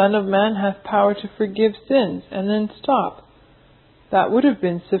 "The Son of Man hath power to forgive sins," and then stop? That would have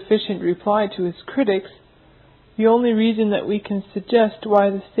been sufficient reply to his critics. The only reason that we can suggest why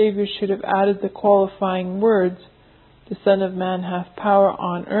the Savior should have added the qualifying words, "The Son of Man hath power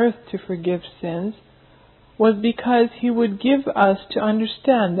on earth to forgive sins," was because he would give us to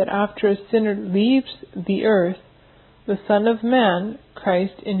understand that after a sinner leaves the earth, the Son of Man,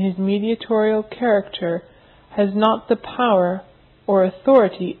 Christ in his mediatorial character, has not the power or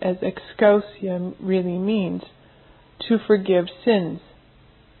authority, as exousia really means, to forgive sins.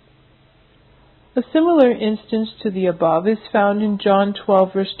 A similar instance to the above is found in John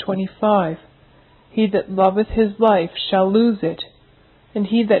 12, verse 25. "He that loveth his life shall lose it, and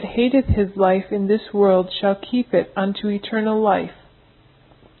he that hateth his life in this world shall keep it unto eternal life."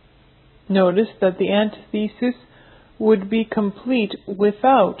 Notice that the antithesis would be complete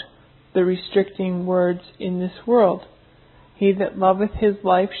without the restricting words "in this world." He that loveth his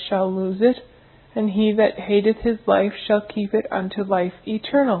life shall lose it, and he that hateth his life shall keep it unto life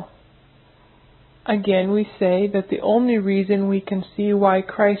eternal. Again we say that the only reason we can see why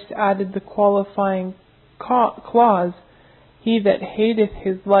Christ added the qualifying clause, "He that hateth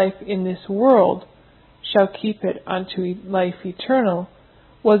his life in this world shall keep it unto life eternal,"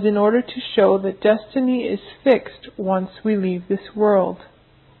 was in order to show that destiny is fixed once we leave this world.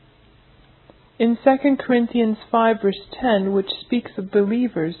 In 2 Corinthians 5, verse 10, which speaks of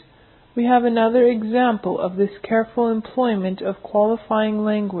believers, we have another example of this careful employment of qualifying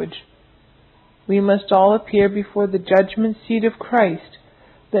language. "We must all appear before the judgment seat of Christ,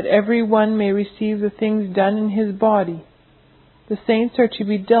 that every one may receive the things done in his body." The saints are to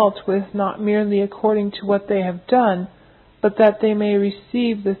be dealt with not merely according to what they have done, but that they may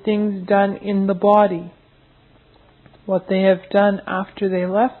receive the things done in the body. What they have done after they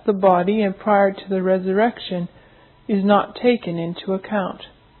left the body and prior to the resurrection is not taken into account.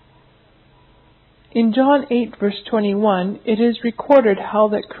 In John 8, verse 21, it is recorded how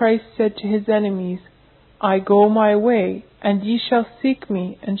that Christ said to his enemies, "I go my way, and ye shall seek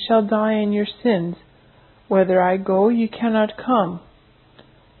me, and shall die in your sins. Whither I go, ye cannot come."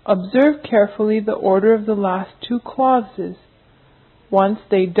 Observe carefully the order of the last two clauses. Once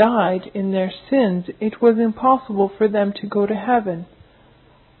they died in their sins, it was impossible for them to go to heaven.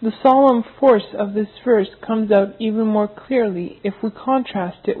 The solemn force of this verse comes out even more clearly if we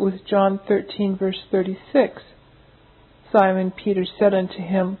contrast it with John 13, verse 36. "Simon Peter said unto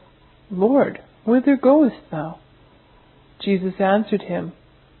him, Lord, whither goest thou? Jesus answered him,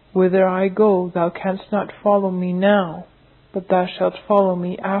 Whither I go, thou canst not follow me now, but thou shalt follow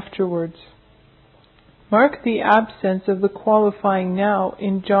me afterwards." Mark the absence of the qualifying "now"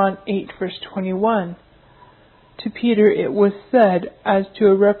 in John 8, verse 21. To Peter it was said, as to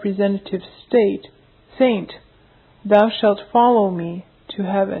a representative saint, "Thou shalt follow me to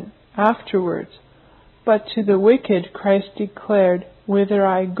heaven afterwards." But to the wicked Christ declared, "Whither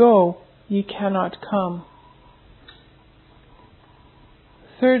I go, ye cannot come."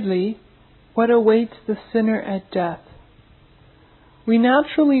 Thirdly, what awaits the sinner at death? We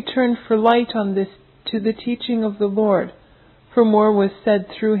naturally turn for light on this to the teaching of the Lord, for more was said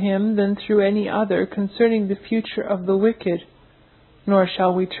through him than through any other concerning the future of the wicked. Nor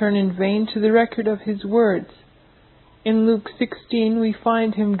shall we turn in vain to the record of his words. In Luke 16 we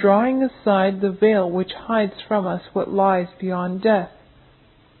find him drawing aside the veil which hides from us what lies beyond death.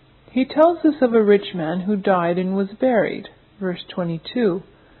 He tells us of a rich man who died and was buried, verse 22,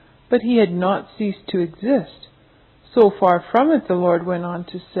 but he had not ceased to exist. So far from it, the Lord went on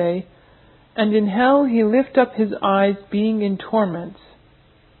to say, and in hell he lift up his eyes, being in torments.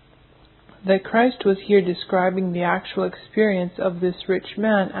 That Christ was here describing the actual experience of this rich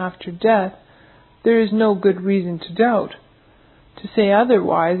man after death, there is no good reason to doubt. To say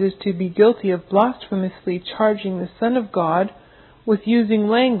otherwise is to be guilty of blasphemously charging the Son of God with using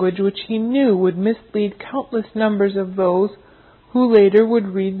language which he knew would mislead countless numbers of those who later would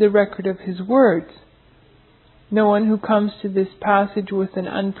read the record of his words. No one who comes to this passage with an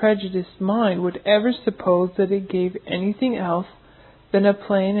unprejudiced mind would ever suppose that it gave anything else than a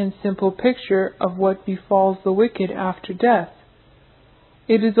plain and simple picture of what befalls the wicked after death.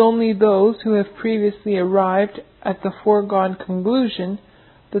 It is only those who have previously arrived at the foregone conclusion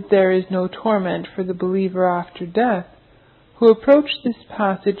that there is no torment for the believer after death, who approach this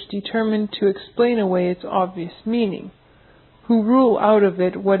passage determined to explain away its obvious meaning, who rule out of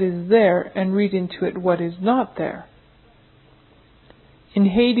it what is there and read into it what is not there. In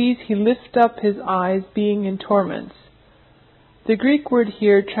Hades he lifts up his eyes, being in torments. The Greek word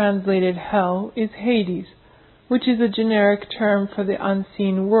here translated hell is Hades, which is a generic term for the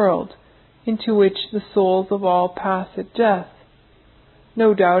unseen world, into which the souls of all pass at death.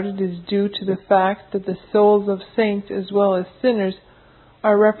 No doubt it is due to the fact that the souls of saints as well as sinners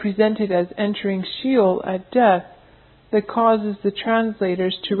are represented as entering Sheol at death that causes the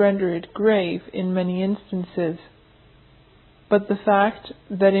translators to render it grave in many instances. But the fact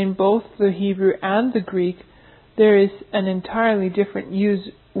that in both the Hebrew and the Greek there is an entirely different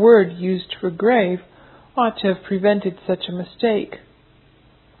word used for grave ought to have prevented such a mistake.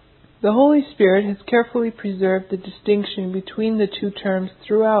 The Holy Spirit has carefully preserved the distinction between the two terms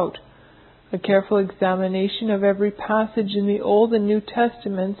throughout. A careful examination of every passage in the Old and New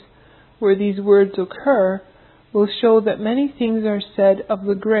Testaments where these words occur will show that many things are said of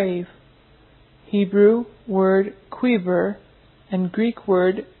the grave. Hebrew word quiver and Greek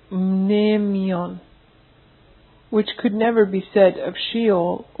word mnemion, which could never be said of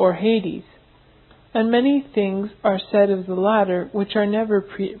Sheol or Hades, and many things are said of the latter which are never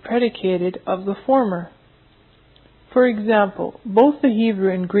predicated of the former. For example, both the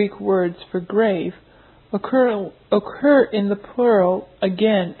Hebrew and Greek words for grave occur in the plural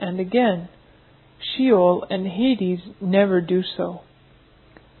again and again. Sheol and Hades never do so.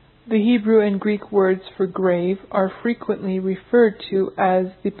 The Hebrew and Greek words for grave are frequently referred to as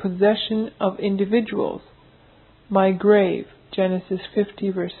the possession of individuals. My grave, Genesis 50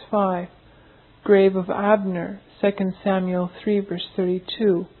 verse 5. Grave of Abner, 2 Samuel 3 verse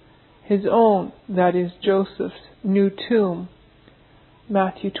 32. His own, that is Joseph's, new tomb,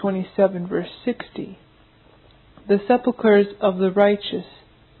 Matthew 27 verse 60. The sepulchres of the righteous,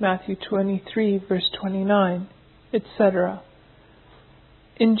 Matthew 23 verse 29, etc.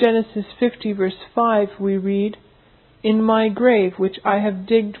 In Genesis 50 verse 5 we read, In my grave which I have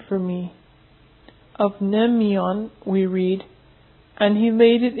digged for me. Of Mnemion we read, And he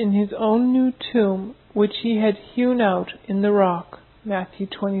laid it in his own new tomb which he had hewn out in the rock, Matthew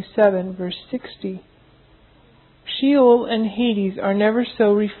 27 verse 60. Sheol and Hades are never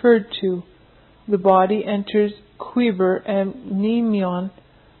so referred to. The body enters quiver and mnemion,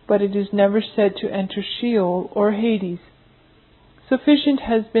 but it is never said to enter Sheol or Hades. Sufficient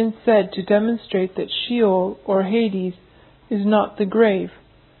has been said to demonstrate that Sheol or Hades is not the grave.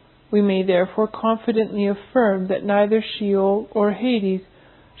 We may therefore confidently affirm that neither Sheol or Hades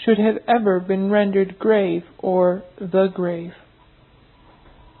should have ever been rendered grave or the grave.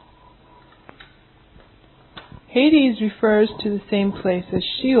 Hades refers to the same place as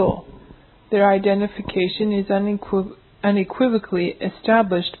Sheol. Their identification is unequivocally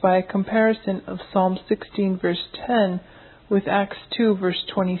established by a comparison of Psalm 16 verse 10 with Acts 2 verse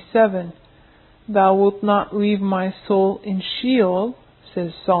 27. Thou wilt not leave my soul in Sheol,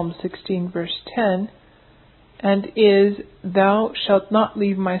 says Psalm 16 verse 10, and is, Thou shalt not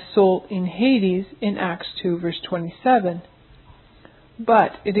leave my soul in Hades in Acts 2 verse 27.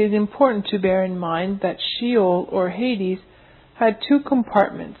 But it is important to bear in mind that Sheol or Hades had two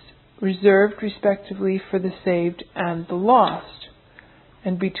compartments, reserved respectively for the saved and the lost.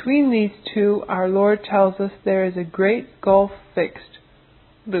 And between these two our Lord tells us there is a great gulf fixed,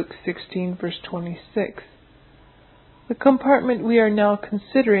 Luke 16 verse 26. The compartment we are now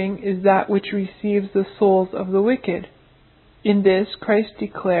considering is that which receives the souls of the wicked. In this, Christ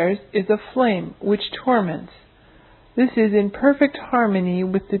declares, is a flame which torments. This is in perfect harmony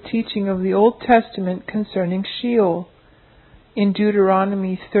with the teaching of the Old Testament concerning Sheol. In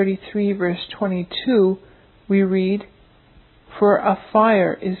Deuteronomy 33 verse 22, we read, For a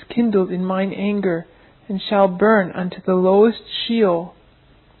fire is kindled in mine anger, and shall burn unto the lowest Sheol.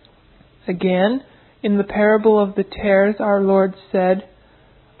 Again, In the parable of the tares our Lord said,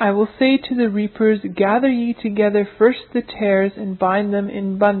 "I will say to the reapers, gather ye together first the tares, and bind them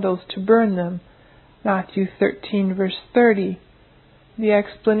in bundles to burn them." Matthew 13, verse 30. The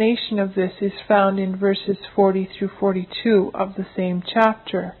explanation of this is found in verses 40 through 42 of the same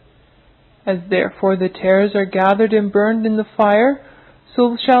chapter. "As therefore the tares are gathered and burned in the fire,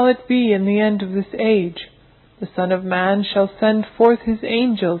 so shall it be in the end of this age. The Son of Man shall send forth his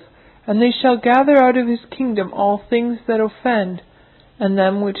angels, and they shall gather out of his kingdom all things that offend, and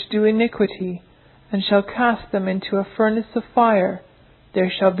them which do iniquity, and shall cast them into a furnace of fire. There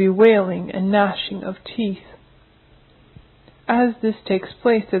shall be wailing and gnashing of teeth." As this takes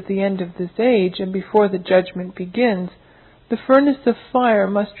place at the end of this age and before the judgment begins, the furnace of fire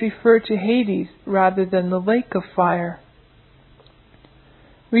must refer to Hades rather than the lake of fire.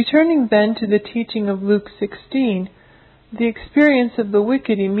 Returning then to the teaching of Luke 16, the experience of the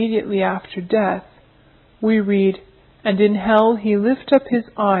wicked immediately after death, we read, "And in hell he lift up his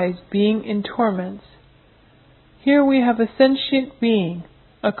eyes, being in torments." Here we have a sentient being,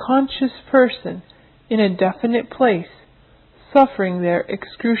 a conscious person, in a definite place, suffering there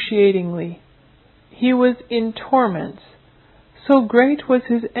excruciatingly. He was in torments. So great was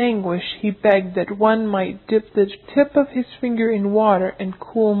his anguish, he begged that one might dip the tip of his finger in water and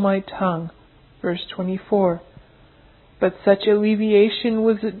cool my tongue. Verse 24. But such alleviation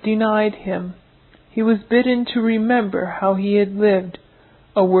was denied him. He was bidden to remember how he had lived,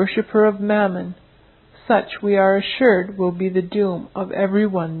 a worshipper of mammon. Such, we are assured, will be the doom of every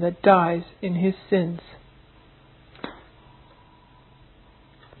one that dies in his sins.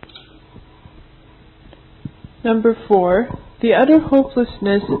 Number 4. The utter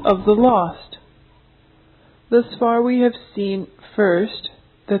hopelessness of the lost. Thus far we have seen, first,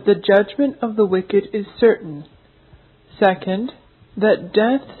 that the judgment of the wicked is certain. Second, that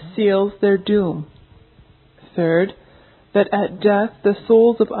death seals their doom. Third, that at death the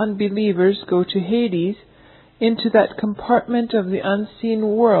souls of unbelievers go to Hades, into that compartment of the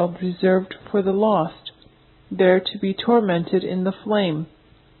unseen world reserved for the lost, there to be tormented in the flame.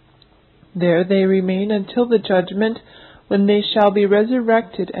 There they remain until the judgment, when they shall be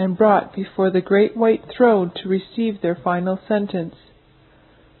resurrected and brought before the great white throne to receive their final sentence.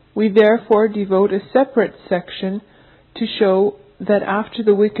 We therefore devote a separate section to show that after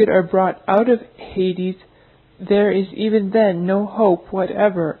the wicked are brought out of Hades, there is even then no hope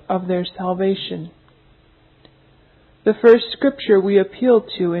whatever of their salvation. The first scripture we appeal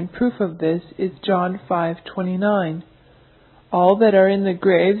to in proof of this is John 5:29. "All that are in the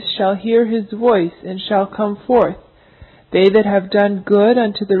graves shall hear his voice, and shall come forth, they that have done good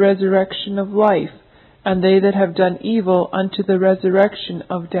unto the resurrection of life, and they that have done evil unto the resurrection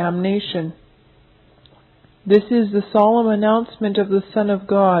of damnation." This is the solemn announcement of the Son of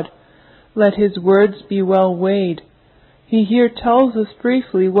God. Let his words be well weighed. He here tells us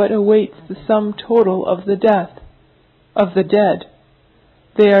briefly what awaits the sum total of the dead.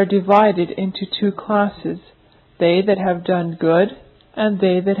 They are divided into two classes, they that have done good, and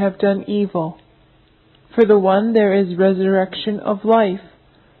they that have done evil. For the one there is resurrection of life,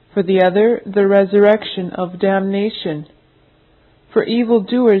 for the other the resurrection of damnation. For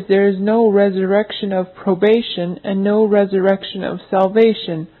evildoers there is no resurrection of probation and no resurrection of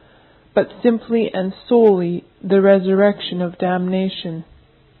salvation, but simply and solely the resurrection of damnation.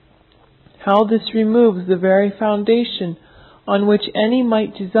 How this removes the very foundation on which any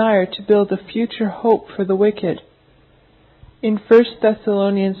might desire to build a future hope for the wicked. In 1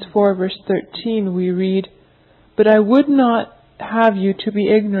 Thessalonians 4 verse 13 we read, "But I would not have you to be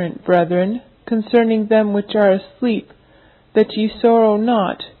ignorant, brethren, concerning them which are asleep, that ye sorrow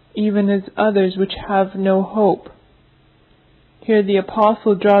not, even as others which have no hope." Here the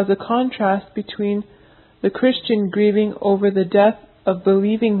apostle draws a contrast between the Christian grieving over the death of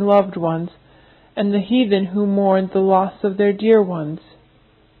believing loved ones and the heathen who mourn the loss of their dear ones.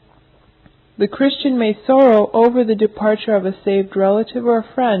 The Christian may sorrow over the departure of a saved relative or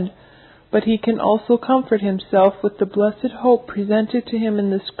friend, but he can also comfort himself with the blessed hope presented to him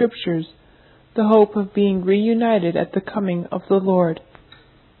in the Scriptures, the hope of being reunited at the coming of the Lord.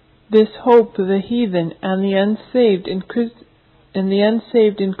 This hope the heathen and the unsaved in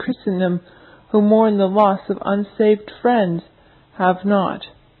Christendom who mourn the loss of unsaved friends have not.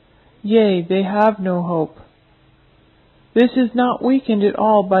 Yea, they have no hope. This is not weakened at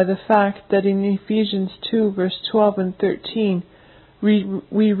all by the fact that in Ephesians 2 verse 12 and 13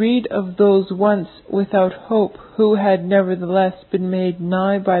 we read of those once without hope who had nevertheless been made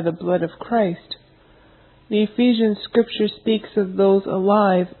nigh by the blood of Christ. The Ephesian scripture speaks of those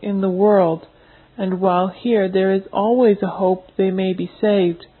alive in the world, and while here there is always a hope they may be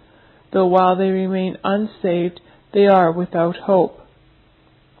saved, though while they remain unsaved, they are without hope.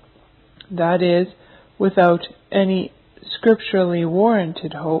 That is, without any scripturally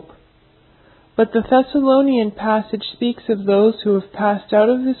warranted hope. But the Thessalonian passage speaks of those who have passed out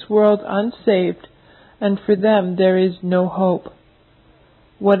of this world unsaved, and for them there is no hope.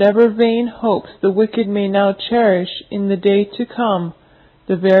 Whatever vain hopes the wicked may now cherish in the day to come,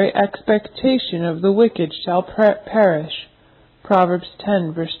 the very expectation of the wicked shall perish. Proverbs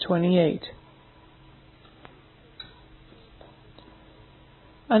 10, verse 28.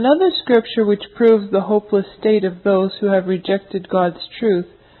 Another scripture which proves the hopeless state of those who have rejected God's truth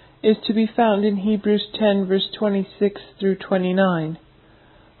is to be found in Hebrews 10, verse 26 through 29.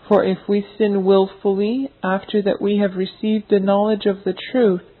 For if we sin wilfully, after that we have received the knowledge of the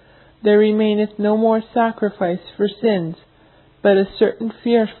truth, there remaineth no more sacrifice for sins, but a certain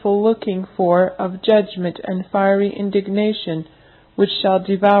fearful looking for of judgment and fiery indignation, which shall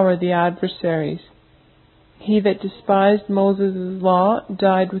devour the adversaries. He that despised Moses' law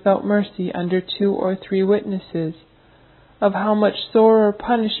died without mercy under 2 or 3 witnesses. Of how much sorer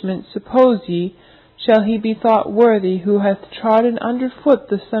punishment, suppose ye, shall he be thought worthy who hath trodden under foot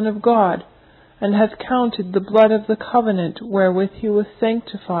the Son of God, and hath counted the blood of the covenant wherewith he was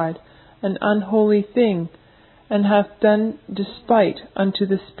sanctified an unholy thing, and hath done despite unto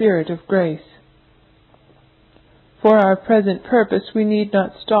the Spirit of grace? For our present purpose we need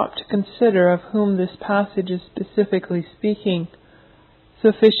not stop to consider of whom this passage is specifically speaking.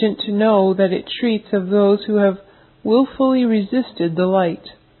 Sufficient to know that it treats of those who have willfully resisted the light.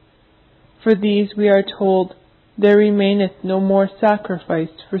 For these we are told, there remaineth no more sacrifice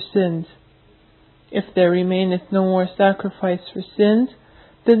for sins. If there remaineth no more sacrifice for sins,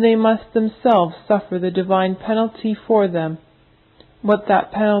 then they must themselves suffer the divine penalty for them. What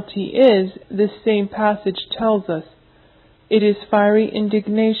that penalty is, this same passage tells us. It is fiery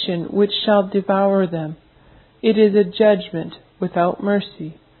indignation which shall devour them. It is a judgment without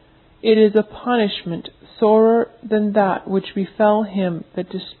mercy. It is a punishment sorer than that which befell him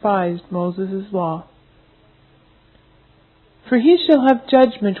that despised Moses' law. For he shall have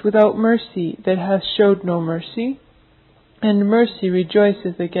judgment without mercy that hath showed no mercy, and mercy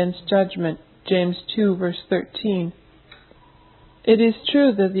rejoiceth against judgment. James 2, verse 13. It is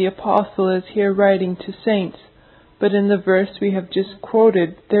true that the apostle is here writing to saints, but in the verse we have just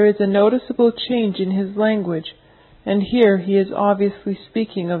quoted, there is a noticeable change in his language, and here he is obviously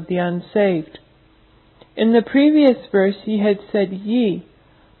speaking of the unsaved. In the previous verse he had said ye,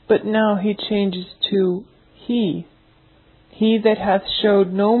 but now he changes to he. He that hath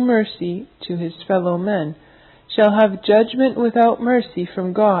showed no mercy to his fellow men shall have judgment without mercy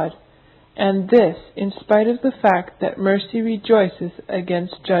from God, and this in spite of the fact that mercy rejoiceth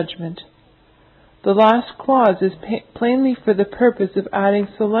against judgment. The last clause is plainly for the purpose of adding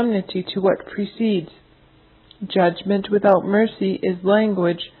solemnity to what precedes. Judgment without mercy is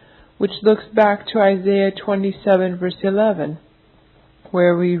language which looks back to Isaiah 27, verse 11,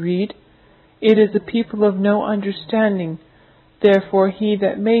 where we read, It is a people of no understanding, therefore he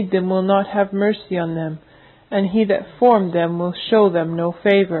that made them will not have mercy on them, and he that formed them will show them no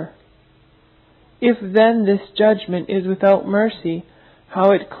favor. If then this judgment is without mercy,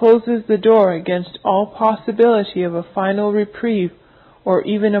 how it closes the door against all possibility of a final reprieve or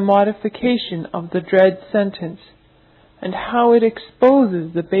even a modification of the dread sentence, and how it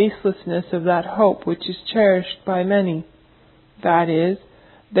exposes the baselessness of that hope which is cherished by many, that is,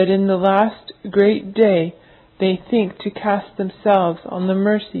 that in the last great day they think to cast themselves on the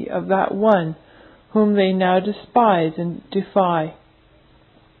mercy of that one whom they now despise and defy.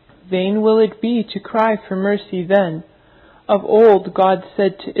 Vain will it be to cry for mercy then. Of old God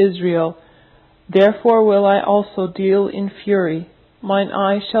said to Israel, Therefore will I also deal in fury. Mine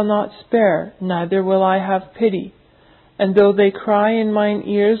eye shall not spare, neither will I have pity. And though they cry in mine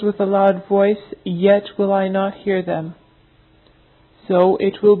ears with a loud voice, yet will I not hear them. So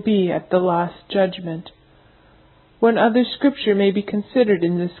it will be at the last judgment. One other scripture may be considered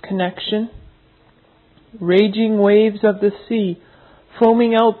in this connection. Raging waves of the sea,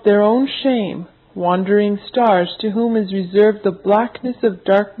 foaming out their own shame, wandering stars to whom is reserved the blackness of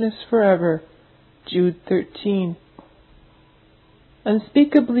darkness forever. Jude 13.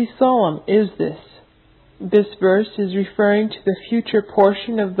 Unspeakably solemn is this. This verse is referring to the future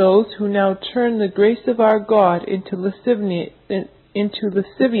portion of those who now turn the grace of our God into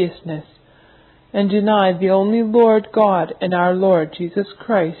lasciviousness and deny the only Lord God and our Lord Jesus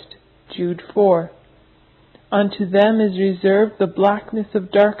Christ. Jude 4. Unto them is reserved the blackness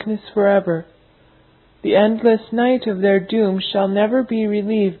of darkness forever. The endless night of their doom shall never be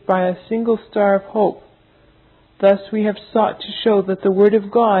relieved by a single star of hope. Thus we have sought to show that the Word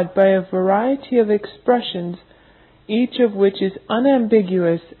of God, by a variety of expressions, each of which is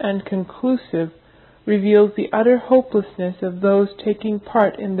unambiguous and conclusive, reveals the utter hopelessness of those taking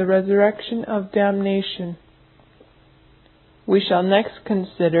part in the resurrection of damnation. We shall next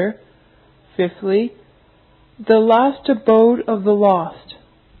consider, fifthly, the last abode of the lost.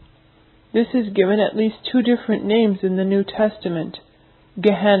 This is given at least two different names in the New Testament,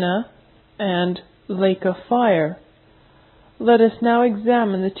 Gehenna and lake of fire. Let us now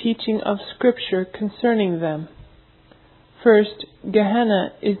examine the teaching of Scripture concerning them. First,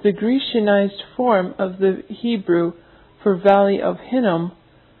 Gehenna is the Grecianized form of the Hebrew for Valley of Hinnom,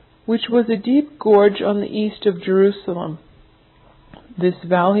 which was a deep gorge on the east of Jerusalem. This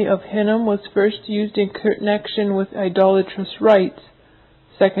Valley of Hinnom was first used in connection with idolatrous rites,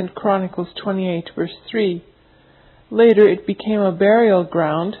 2 Chronicles 28 verse 3. Later it became a burial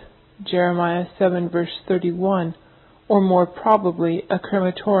ground, Jeremiah 7 verse 31, or more probably a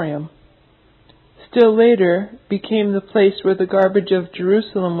crematorium. Still later became the place where the garbage of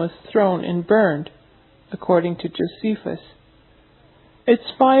Jerusalem was thrown and burned, according to Josephus. Its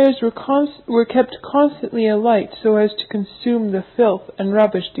fires were kept constantly alight so as to consume the filth and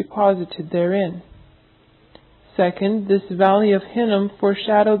rubbish deposited therein. Second, this Valley of Hinnom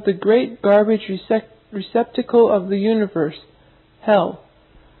foreshadowed the great garbage receptacle of the universe, hell.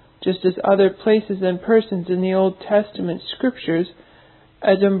 Just as other places and persons in the Old Testament scriptures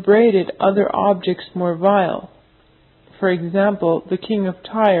adumbrated other objects more vile. For example, the king of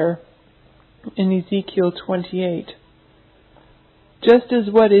Tyre in Ezekiel 28. Just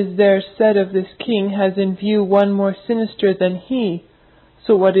as what is there said of this king has in view one more sinister than he,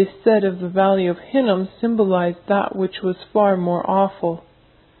 so what is said of the Valley of Hinnom symbolized that which was far more awful.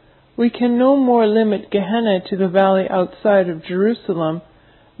 We can no more limit Gehenna to the valley outside of Jerusalem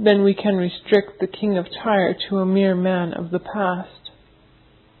than we can restrict the king of Tyre to a mere man of the past.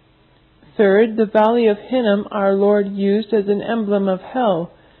 Third, the Valley of Hinnom our Lord used as an emblem of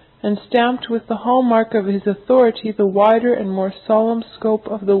hell, and stamped with the hallmark of his authority the wider and more solemn scope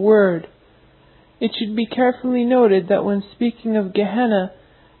of the word. It should be carefully noted that when speaking of Gehenna,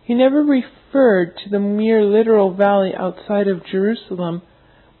 he never referred to the mere literal valley outside of Jerusalem,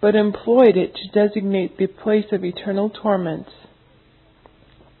 but employed it to designate the place of eternal torments.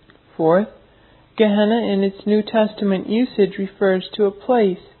 Fourth, Gehenna in its New Testament usage refers to a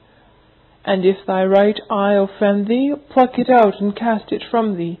place. And if thy right eye offend thee, pluck it out and cast it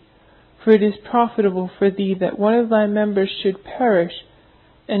from thee. For it is profitable for thee that one of thy members should perish,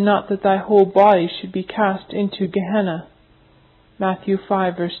 and not that thy whole body should be cast into Gehenna. Matthew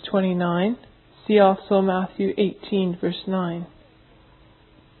 5 verse 29. See also Matthew 18 verse 9.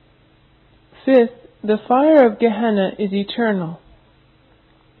 Fifth, the fire of Gehenna is eternal.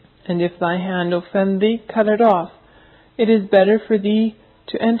 And if thy hand offend thee, cut it off. It is better for thee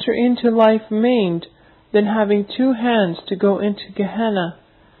to enter into life maimed than having two hands to go into Gehenna,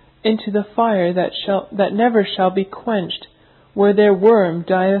 into the fire that never shall be quenched, where their worm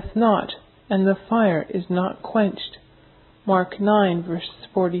dieth not, and the fire is not quenched. Mark 9 verses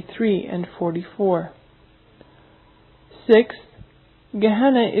 43 and 44. Sixth,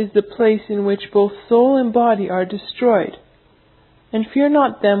 Gehenna is the place in which both soul and body are destroyed. And fear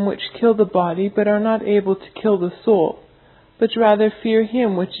not them which kill the body, but are not able to kill the soul, but rather fear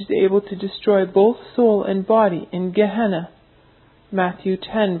him which is able to destroy both soul and body in Gehenna. Matthew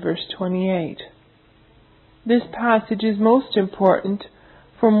 10 verse 28. This passage is most important,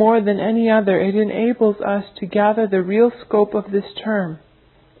 for more than any other it enables us to gather the real scope of this term.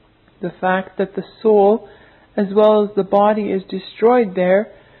 The fact that the soul, as well as the body, is destroyed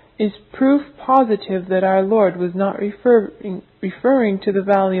there is proof positive that our Lord was not referring to the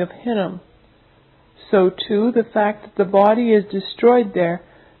Valley of Hinnom. So too, the fact that the body is destroyed there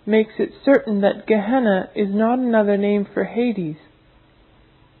makes it certain that Gehenna is not another name for Hades.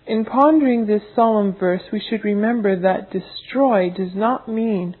 In pondering this solemn verse, we should remember that destroy does not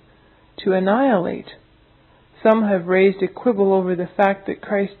mean to annihilate. Some have raised a quibble over the fact that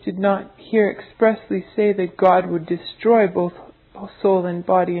Christ did not here expressly say that God would destroy both soul and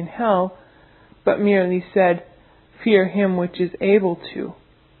body in hell, but merely said, "Fear him which is able to."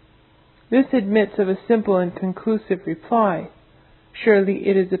 This admits of a simple and conclusive reply. Surely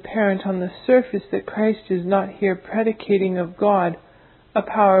it is apparent on the surface that Christ is not here predicating of God a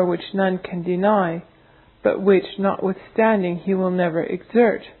power which none can deny, but which, notwithstanding, he will never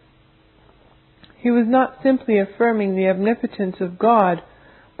exert. He was not simply affirming the omnipotence of God,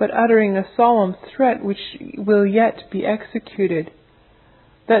 but uttering a solemn threat which will yet be executed.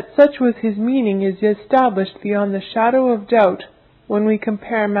 That such was his meaning is established beyond the shadow of doubt when we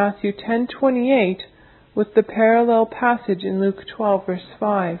compare Matthew 10:28 with the parallel passage in Luke 12, verse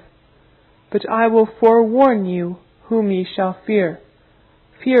 5. But I will forewarn you whom ye shall fear.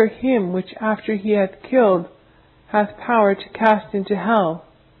 Fear him which after he hath killed hath power to cast into hell.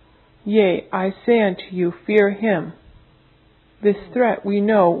 Yea, I say unto you, fear him. This threat we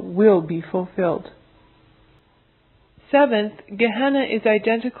know will be fulfilled. Seventh, Gehenna is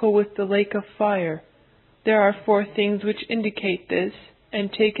identical with the lake of fire. There are 4 things which indicate this, and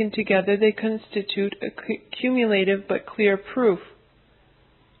taken together they constitute a cumulative but clear proof.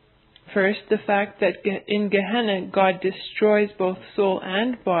 First, the fact that in Gehenna God destroys both soul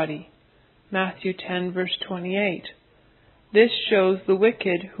and body. Matthew 10, verse 28. This shows the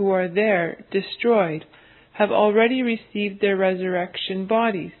wicked who are there destroyed have already received their resurrection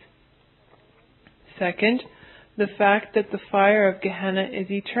bodies. Second, the fact that the fire of Gehenna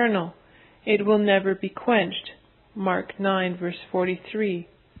is eternal. It will never be quenched. Mark 9, verse 43.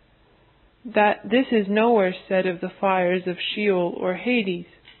 That this is nowhere said of the fires of Sheol or Hades.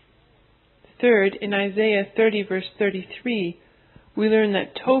 Third, in Isaiah 30, verse 33, we learn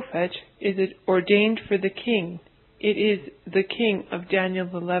that Tophet is ordained for the king. It is the king of Daniel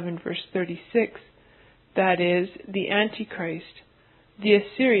 11, verse 36. That is, the Antichrist, the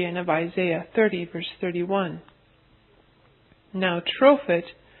Assyrian of Isaiah 30, verse 31. Now, Tophet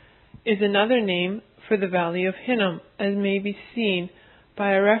is another name for the valley of Hinnom, as may be seen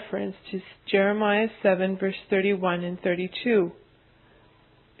by a reference to Jeremiah 7, verse 31 and 32.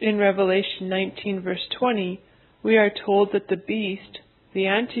 In Revelation 19, verse 20, we are told that the beast, the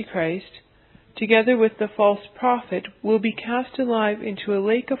Antichrist, together with the false prophet, will be cast alive into a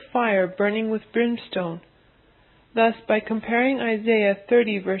lake of fire burning with brimstone. Thus, by comparing Isaiah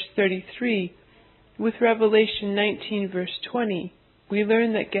 30, verse 33, with Revelation 19, verse 20, we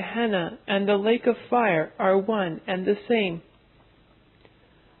learn that Gehenna and the lake of fire are one and the same.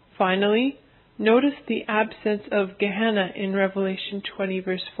 Finally, notice the absence of Gehenna in Revelation 20,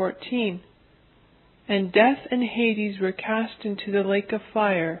 verse 14. And death and Hades were cast into the lake of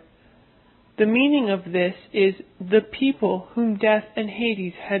fire. The meaning of this is the people whom death and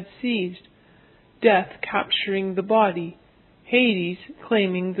Hades had seized, death capturing the body, Hades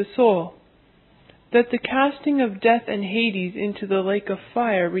claiming the soul. That the casting of death and Hades into the lake of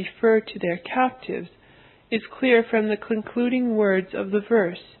fire refer to their captives is clear from the concluding words of the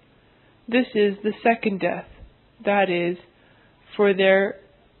verse. This is the second death, that is, for their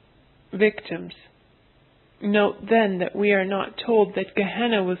victims. Note then that we are not told that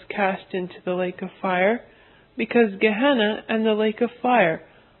Gehenna was cast into the lake of fire, because Gehenna and the lake of fire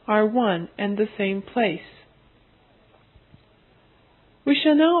are one and the same place. We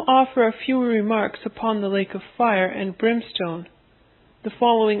shall now offer a few remarks upon the lake of fire and brimstone. The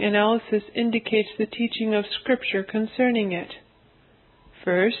following analysis indicates the teaching of Scripture concerning it.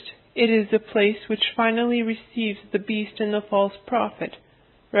 First, it is the place which finally receives the beast and the false prophet,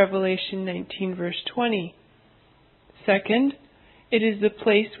 Revelation 19, verse 20. Second, it is the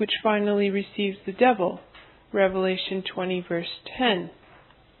place which finally receives the devil, Revelation 20, verse 10.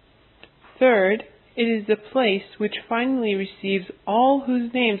 Third, it is the place which finally receives all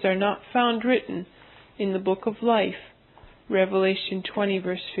whose names are not found written in the book of life, Revelation 20,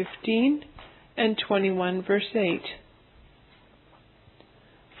 verse 15, and 21, verse 8.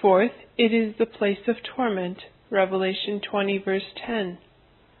 Fourth, it is the place of torment, Revelation 20, verse 10.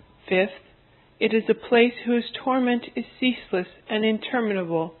 Fifth, it is a place whose torment is ceaseless and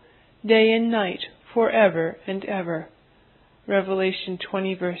interminable, day and night, forever and ever, Revelation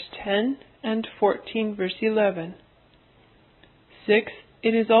 20, verse 10, and 14, verse 11. Sixth,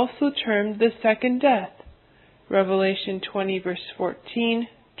 it is also termed the second death, Revelation 20, verse 14,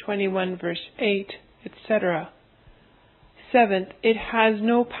 21, verse 8, etc. Seventh, it has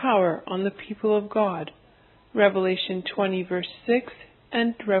no power on the people of God, Revelation 20, verse 6,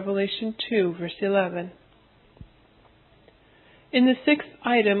 and Revelation 2, verse 11. In the sixth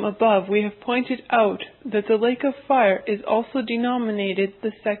item above, we have pointed out that the lake of fire is also denominated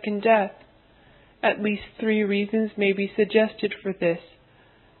the second death. At least 3 reasons may be suggested for this.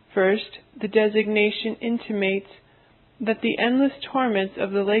 First, the designation intimates that the endless torments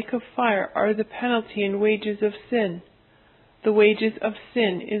of the lake of fire are the penalty and wages of sin. The wages of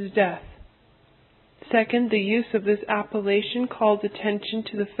sin is death. Second, the use of this appellation calls attention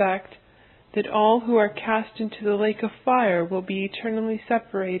to the fact that all who are cast into the lake of fire will be eternally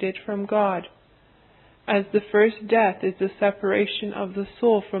separated from God. As the first death is the separation of the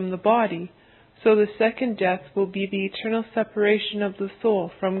soul from the body, so the second death will be the eternal separation of the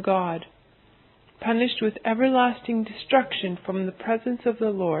soul from God, punished with everlasting destruction from the presence of the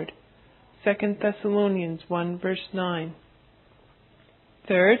Lord. 2 Thessalonians 1, verse 9.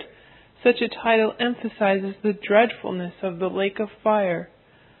 Third, Such a title emphasizes the dreadfulness of the lake of fire.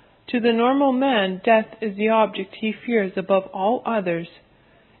 To the normal man, death is the object he fears above all others.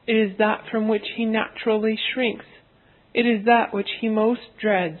 It is that from which he naturally shrinks. It is that which he most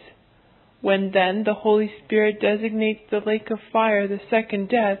dreads. When then the Holy Spirit designates the lake of fire the second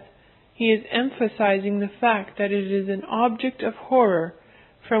death, he is emphasizing the fact that it is an object of horror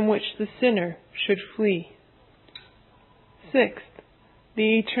from which the sinner should flee. Sixth,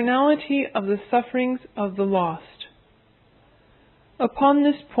 the eternality of the sufferings of the lost. Upon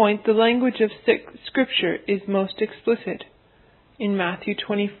this point, the language of Scripture is most explicit. In Matthew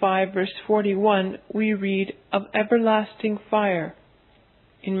 25, verse 41, we read of everlasting fire.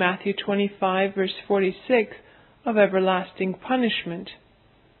 In Matthew 25, verse 46, of everlasting punishment.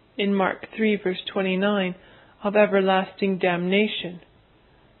 In Mark 3, verse 29, of everlasting damnation.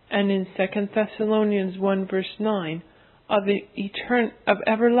 And in 2 Thessalonians 1, verse 9, of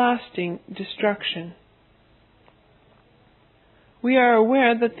everlasting destruction. We are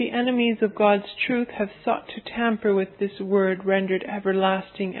aware that the enemies of God's truth have sought to tamper with this word rendered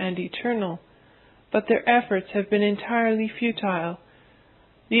everlasting and eternal, but their efforts have been entirely futile.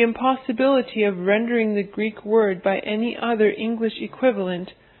 The impossibility of rendering the Greek word by any other English equivalent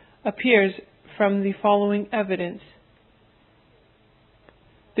appears from the following evidence.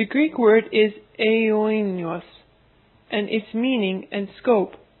 The Greek word is aionios, and its meaning and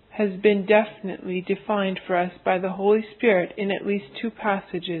scope has been definitely defined for us by the Holy Spirit in at least 2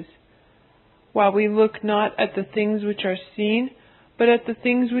 passages. While we look not at the things which are seen, but at the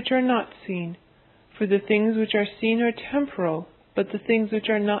things which are not seen. For the things which are seen are temporal, but the things which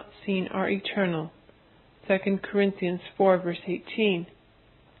are not seen are eternal. 2 Corinthians 4, verse 18.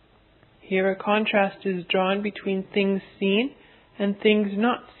 Here a contrast is drawn between things seen and things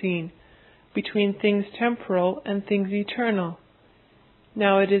not seen, between things temporal and things eternal.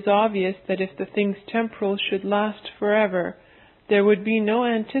 Now it is obvious that if the things temporal should last forever, there would be no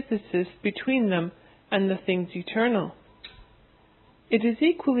antithesis between them and the things eternal. It is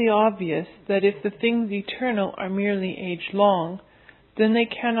equally obvious that if the things eternal are merely age-long, then they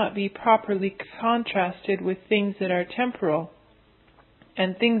cannot be properly contrasted with things that are temporal.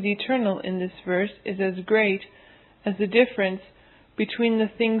 And things eternal in this verse is as great as the difference between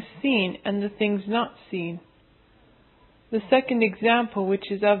the things seen and the things not seen. The second example, which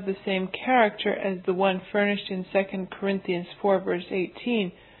is of the same character as the one furnished in 2 Corinthians 4, verse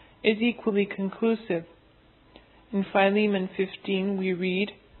 18, is equally conclusive. In Philemon 15 we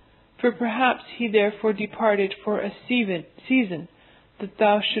read, "For perhaps he therefore departed for a season, that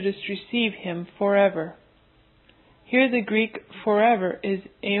thou shouldest receive him forever." Here the Greek forever is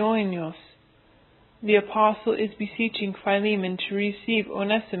aionios. The apostle is beseeching Philemon to receive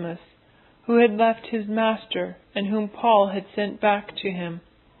Onesimus, who had left his master and whom Paul had sent back to him.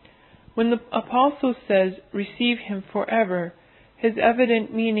 When the apostle says, "receive him forever," his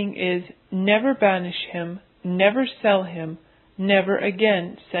evident meaning is, never banish him, never sell him, never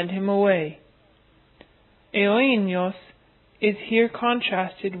again send him away. Aionios is here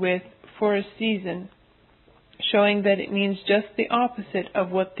contrasted with for a season, showing that it means just the opposite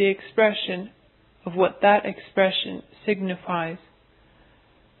of what that expression signifies.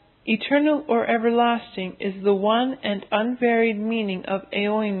 Eternal or everlasting is the one and unvaried meaning of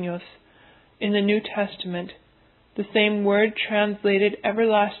aionios in the New Testament. The same word translated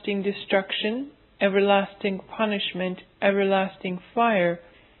everlasting destruction, everlasting punishment, everlasting fire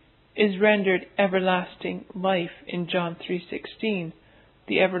is rendered everlasting life in John 3:16,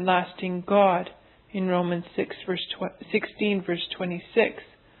 the everlasting God in Romans 16 verse 26,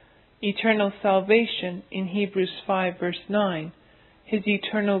 eternal salvation in Hebrews 5 verse 9, his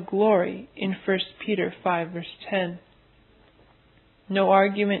eternal glory in 1 Peter 5 verse 10. No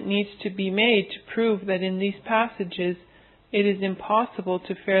argument needs to be made to prove that in these passages it is impossible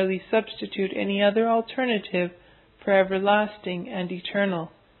to fairly substitute any other alternative for everlasting and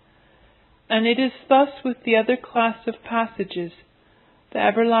eternal. And it is thus with the other class of passages. The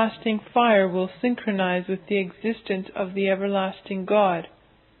everlasting fire will synchronize with the existence of the everlasting God.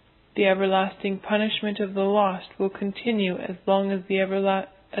 The everlasting punishment of the lost will continue as long as the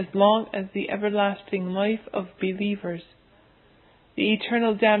everlasting life of believers. The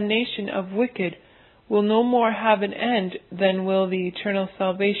eternal damnation of wicked will no more have an end than will the eternal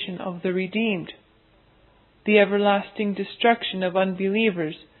salvation of the redeemed. The everlasting destruction of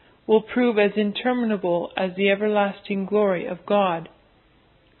unbelievers will prove as interminable as the everlasting glory of God.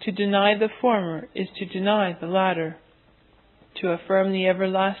 To deny the former is to deny the latter. To affirm the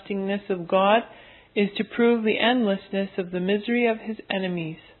everlastingness of God is to prove the endlessness of the misery of his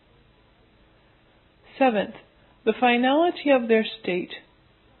enemies. Seventh, the finality of their state.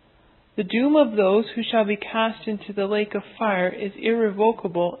 The doom of those who shall be cast into the lake of fire is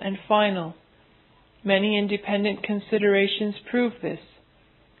irrevocable and final. Many independent considerations prove this.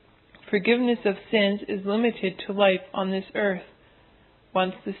 Forgiveness of sins is limited to life on this earth.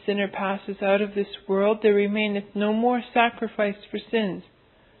 Once the sinner passes out of this world, there remaineth no more sacrifice for sins.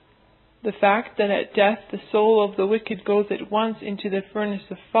 The fact that at death the soul of the wicked goes at once into the furnace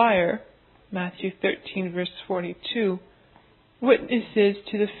of fire, Matthew 13 verse 42, witnesses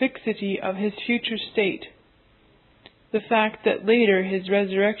to the fixity of his future state. The fact that later his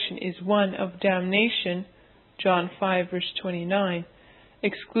resurrection is one of damnation, John 5 verse 29,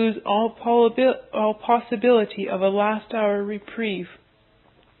 excludes all possibility of a last-hour reprieve.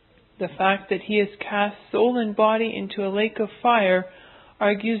 The fact that he is cast soul and body into a lake of fire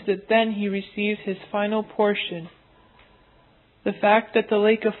argues that then he receives his final portion. The fact that the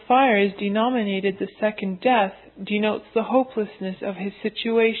lake of fire is denominated the second death denotes the hopelessness of his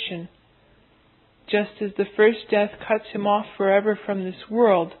situation. Just as the first death cuts him off forever from this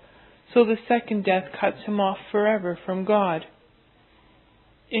world, so the second death cuts him off forever from God.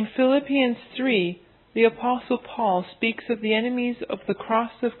 In Philippians 3, the Apostle Paul speaks of the enemies of the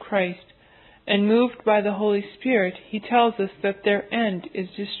cross of Christ, and moved by the Holy Spirit, he tells us that their end is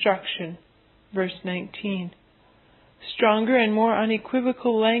destruction. Verse 19. Stronger and more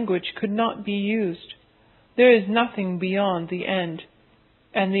unequivocal language could not be used. There is nothing beyond the end,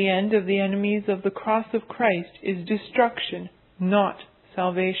 and the end of the enemies of the cross of Christ is destruction, not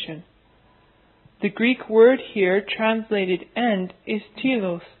salvation. The Greek word here translated end is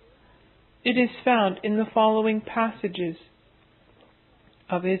telos. It is found in the following passages.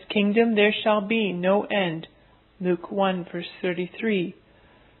 Of his kingdom there shall be no end. Luke 1 verse 33.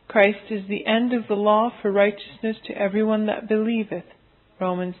 Christ is the end of the law for righteousness to everyone that believeth.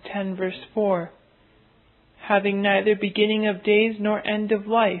 Romans 10 verse 4. Having neither beginning of days nor end of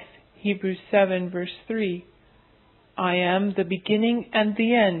life. Hebrews 7 verse 3. I am the beginning and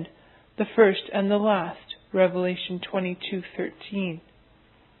the end, the first and the last. Revelation 22:13.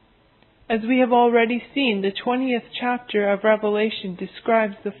 As we have already seen, the 20th chapter of Revelation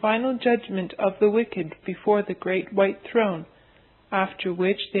describes the final judgment of the wicked before the great white throne, after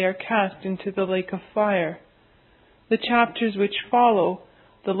which they are cast into the lake of fire. The chapters which follow,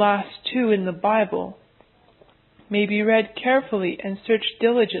 the last two in the Bible, may be read carefully and searched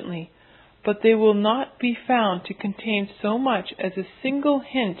diligently, but they will not be found to contain so much as a single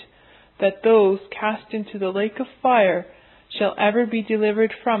hint that those cast into the lake of fire shall ever be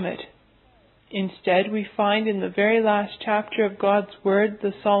delivered from it. Instead, we find in the very last chapter of God's Word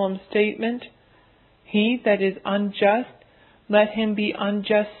the solemn statement, He that is unjust, let him be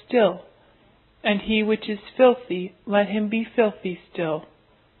unjust still, and he which is filthy, let him be filthy still.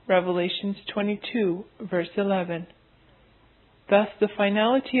 Revelations 22, verse 11. Thus the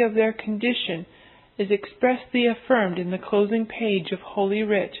finality of their condition is expressly affirmed in the closing page of Holy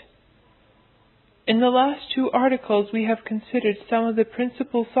Writ. In the last two articles we have considered some of the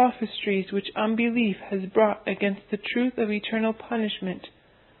principal sophistries which unbelief has brought against the truth of eternal punishment,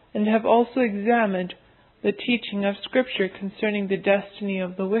 and have also examined the teaching of Scripture concerning the destiny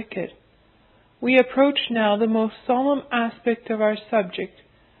of the wicked. We approach now the most solemn aspect of our subject,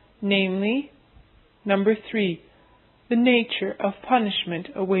 namely, number 3, the nature of punishment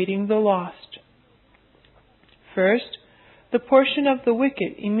awaiting the lost. First, the portion of the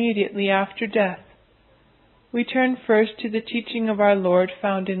wicked immediately after death. We turn first to the teaching of our Lord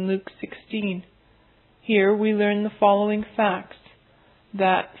found in Luke 16. Here we learn the following facts.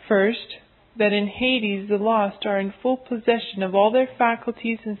 That, first, that in Hades the lost are in full possession of all their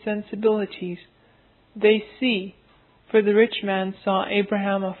faculties and sensibilities. They see, for the rich man saw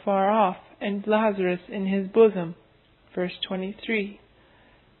Abraham afar off and Lazarus in his bosom. Verse 23.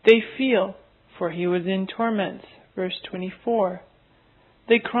 They feel, for he was in torments. Verse 24.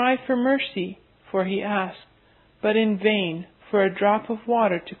 They cry for mercy, for he asked, but in vain, for a drop of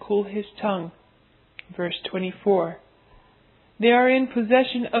water to cool his tongue. Verse 24. They are in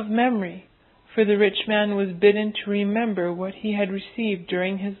possession of memory, for the rich man was bidden to remember what he had received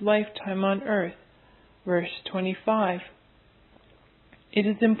during his lifetime on earth. Verse 25. It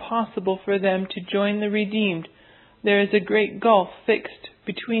is impossible for them to join the redeemed. There is a great gulf fixed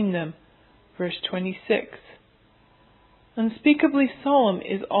between them. Verse 26. Unspeakably solemn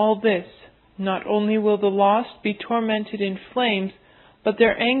is all this. Not only will the lost be tormented in flames, but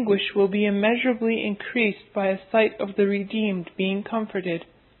their anguish will be immeasurably increased by a sight of the redeemed being comforted.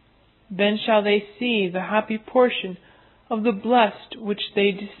 Then shall they see the happy portion of the blessed which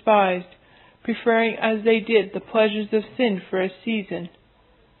they despised, preferring as they did the pleasures of sin for a season.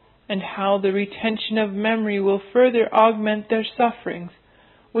 And how the retention of memory will further augment their sufferings,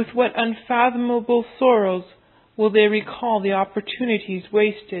 With what unfathomable sorrows will they recall the opportunities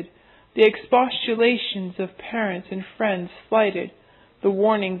wasted, the expostulations of parents and friends slighted, the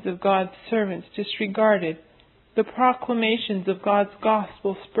warnings of God's servants disregarded, the proclamations of God's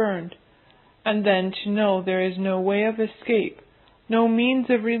gospel spurned, and then to know there is no way of escape, no means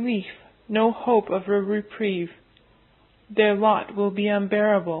of relief, no hope of a reprieve. Their lot will be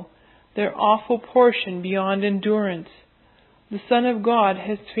unbearable, their awful portion beyond endurance. The Son of God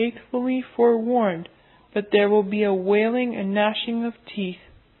has faithfully forewarned, but there will be a wailing and gnashing of teeth.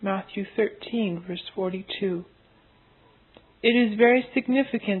 Matthew 13, verse 42. It is very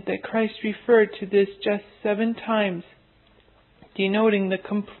significant that Christ referred to this just 7 times, denoting the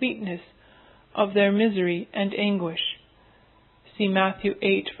completeness of their misery and anguish. See Matthew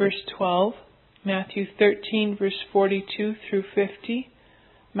 8, verse 12, Matthew 13, verse 42 through 50,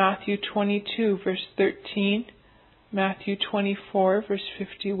 Matthew 22, verse 13, Matthew 24, verse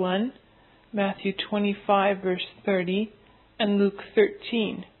 51, Matthew 25, verse 30, and Luke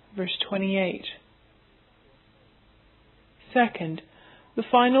 13, verse 28. Second, the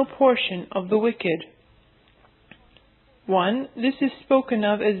final portion of the wicked. 1. This is spoken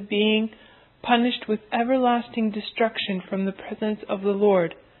of as being punished with everlasting destruction from the presence of the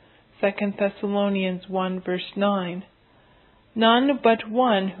Lord. 2 Thessalonians 1, verse 9. None but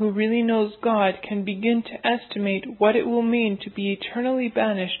one who really knows God can begin to estimate what it will mean to be eternally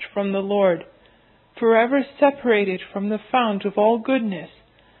banished from the Lord, forever separated from the fount of all goodness,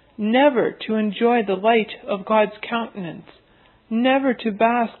 never to enjoy the light of God's countenance, never to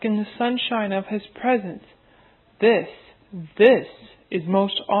bask in the sunshine of His presence. This is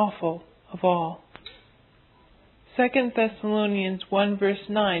most awful of all. 2 Thessalonians 1 verse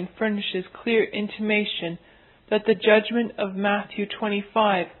 9 furnishes clear intimation that the judgment of Matthew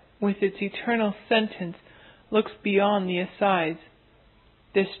 25, with its eternal sentence, looks beyond the assize.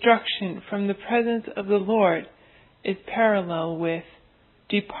 Destruction from the presence of the Lord is parallel with,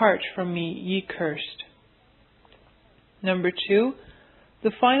 "Depart from me, ye cursed." Number 2,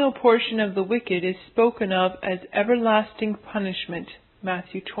 the final portion of the wicked is spoken of as everlasting punishment,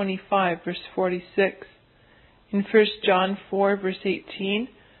 Matthew 25, verse 46. In 1 John 4, verse 18,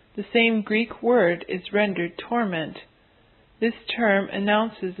 the same Greek word is rendered torment. This term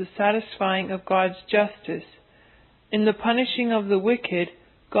announces the satisfying of God's justice. In the punishing of the wicked,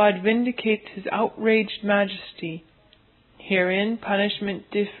 God vindicates His outraged majesty. Herein, punishment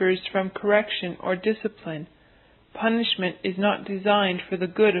differs from correction or discipline. Punishment is not designed for the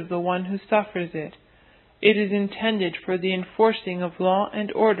good of the one who suffers it. It is intended for the enforcing of law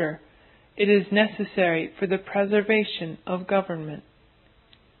and order. It is necessary for the preservation of government.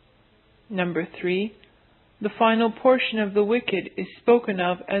 Number 3, the final portion of the wicked is spoken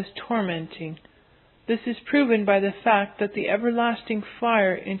of as tormenting. This is proven by the fact that the everlasting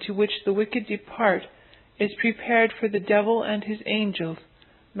fire into which the wicked depart is prepared for the devil and his angels,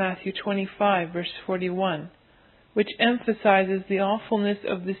 Matthew 25, verse 41, which emphasizes the awfulness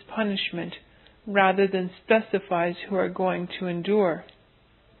of this punishment rather than specifies who are going to endure.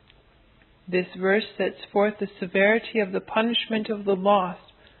 This verse sets forth the severity of the punishment of the lost.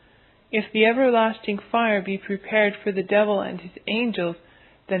 If the everlasting fire be prepared for the devil and his angels,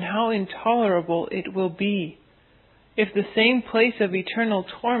 then how intolerable it will be. If the same place of eternal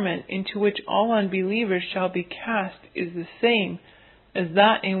torment into which all unbelievers shall be cast is the same as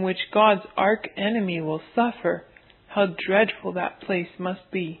that in which God's arch enemy will suffer, how dreadful that place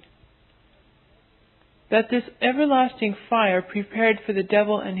must be. That this everlasting fire prepared for the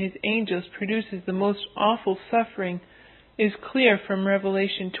devil and his angels produces the most awful suffering is clear from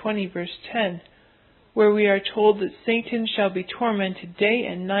Revelation 20 verse 10, where we are told that Satan shall be tormented day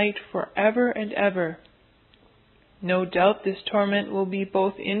and night forever and ever. No doubt this torment will be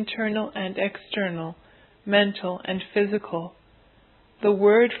both internal and external, mental and physical. The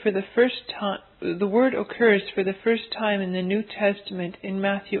word occurs for the first time in the New Testament in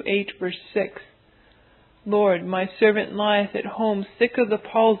Matthew 8 verse 6. Lord, my servant lieth at home sick of the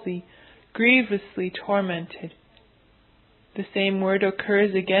palsy, grievously tormented. The same word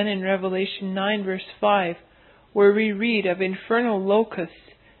occurs again in Revelation 9 verse 5, where we read of infernal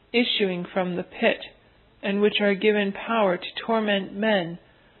locusts issuing from the pit, and which are given power to torment men,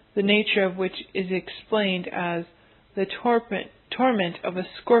 the nature of which is explained as the torment of a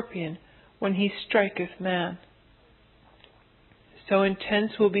scorpion when he striketh man. So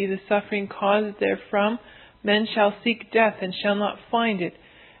intense will be the suffering caused therefrom, men shall seek death and shall not find it,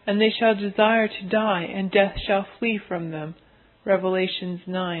 and they shall desire to die, and death shall flee from them. Revelations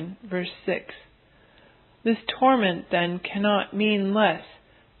 9, verse 6. This torment, then, cannot mean less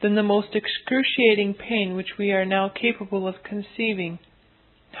than the most excruciating pain which we are now capable of conceiving.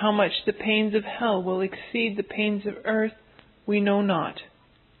 How much the pains of hell will exceed the pains of earth, we know not.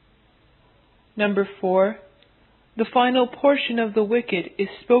 Number 4. The final portion of the wicked is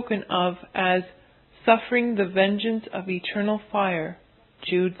spoken of as suffering the vengeance of eternal fire,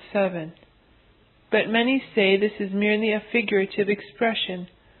 Jude 7. But many say this is merely a figurative expression.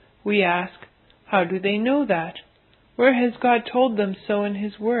 We ask, how do they know that? Where has God told them so in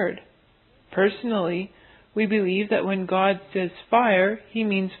His Word? Personally, we believe that when God says fire, He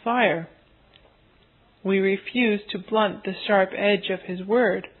means fire. We refuse to blunt the sharp edge of His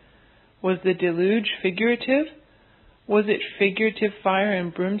Word. Was the deluge figurative? Was it figurative fire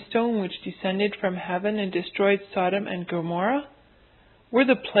and brimstone which descended from heaven and destroyed Sodom and Gomorrah? Were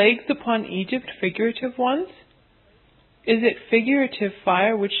the plagues upon Egypt figurative ones? Is it figurative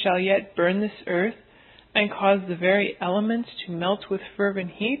fire which shall yet burn this earth and cause the very elements to melt with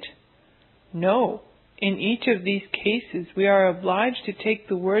fervent heat? No. In each of these cases we are obliged to take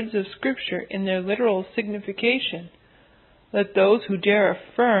the words of Scripture in their literal signification. Let those who dare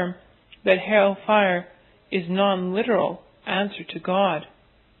affirm that hellfire is non-literal answer to God.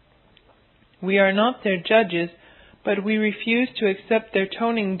 We are not their judges, but we refuse to accept their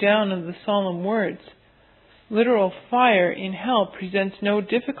toning down of the solemn words. Literal fire in hell presents no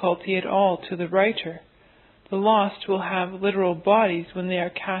difficulty at all to the writer. The lost will have literal bodies when they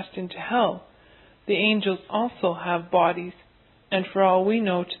are cast into hell. The angels also have bodies, and for all we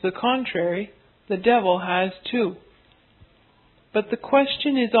know to the contrary, the devil has too. But the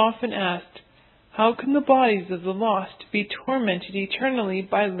question is often asked, how can the bodies of the lost be tormented eternally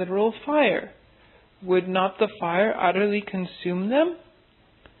by literal fire? Would not the fire utterly consume them?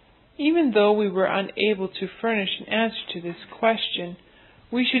 Even though we were unable to furnish an answer to this question,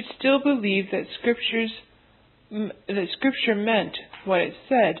 we should still believe that Scripture meant what it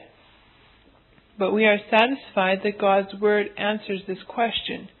said. But we are satisfied that God's Word answers this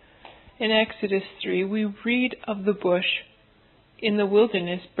question. In Exodus 3, we read of the bush in the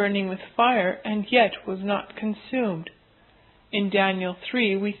wilderness burning with fire and yet was not consumed. In Daniel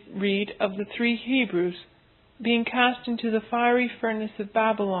 3, we read of the 3 Hebrews being cast into the fiery furnace of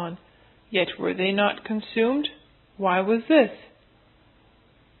Babylon, yet were they not consumed? Why was this?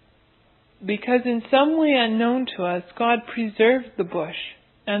 Because in some way unknown to us, God preserved the bush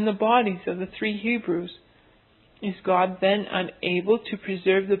and the bodies of the 3 Hebrews. Is God then unable to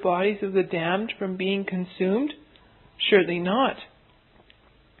preserve the bodies of the damned from being consumed? Surely not.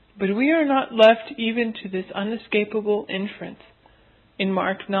 But we are not left even to this unescapable inference. In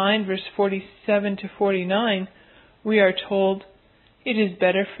Mark 9, verse 47 to 49, we are told, "It is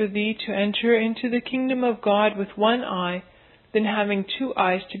better for thee to enter into the kingdom of God with one eye than having 2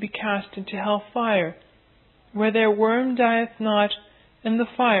 eyes to be cast into hell fire, where their worm dieth not, and the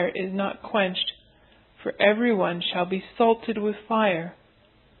fire is not quenched. For every one shall be salted with fire."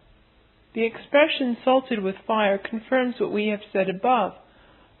 The expression salted with fire confirms what we have said above.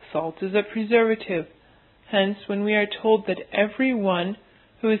 Salt is a preservative. Hence, when we are told that every one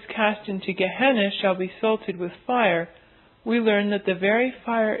who is cast into Gehenna shall be salted with fire, we learn that the very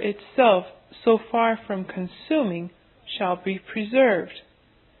fire itself, so far from consuming, shall be preserved.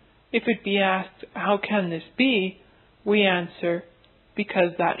 If it be asked, how can this be? We answer,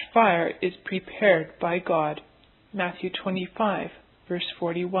 because that fire is prepared by God. Matthew 25, verse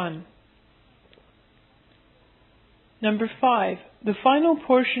 41. Number 5. The final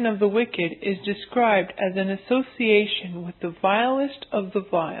portion of the wicked is described as an association with the vilest of the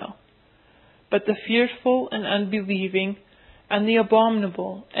vile. But the fearful and unbelieving, and the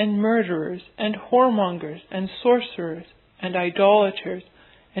abominable, and murderers, and whoremongers, and sorcerers, and idolaters,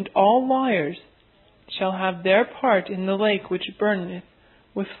 and all liars, shall have their part in the lake which burneth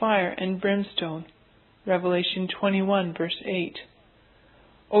with fire and brimstone. Revelation 21, verse 8.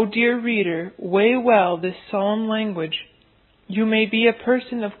 O dear reader, weigh well this solemn language. You may be a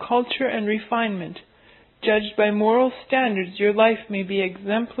person of culture and refinement. Judged by moral standards, your life may be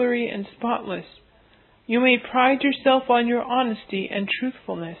exemplary and spotless. You may pride yourself on your honesty and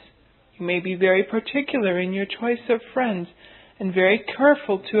truthfulness. You may be very particular in your choice of friends, and very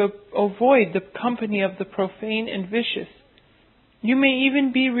careful to avoid the company of the profane and vicious. You may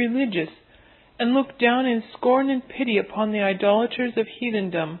even be religious, and look down in scorn and pity upon the idolaters of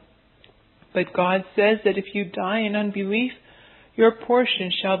heathendom. But God says that if you die in unbelief, your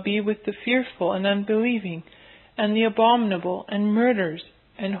portion shall be with the fearful and unbelieving, and the abominable, and murderers,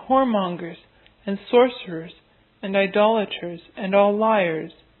 and whoremongers, and sorcerers, and idolaters, and all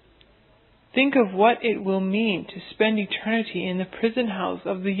liars. Think of what it will mean to spend eternity in the prison house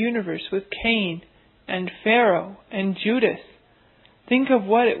of the universe with Cain, and Pharaoh, and Judas. Think of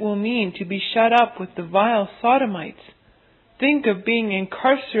what it will mean to be shut up with the vile Sodomites. think of being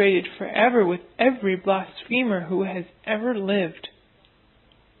incarcerated forever with every blasphemer who has ever lived.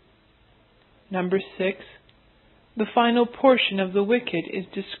 Number 6. The final portion of the wicked is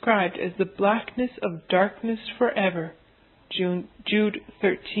described as the blackness of darkness forever. Jude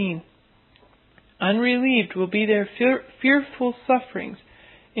 13. Unrelieved will be their fearful sufferings,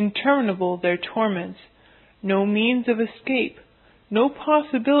 interminable their torments, no means of escape, no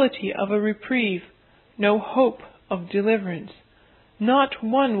possibility of a reprieve, no hope of deliverance. Not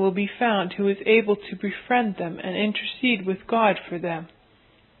one will be found who is able to befriend them and intercede with God for them.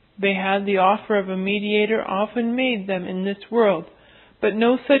 They had the offer of a mediator often made them in this world, but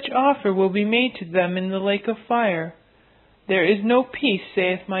no such offer will be made to them in the lake of fire. There is no peace,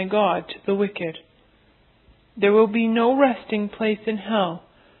 saith my God, to the wicked. There will be no resting place in hell,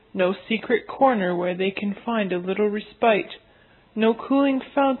 no secret corner where they can find a little respite, no cooling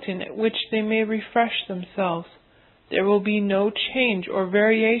fountain at which they may refresh themselves. There will be no change or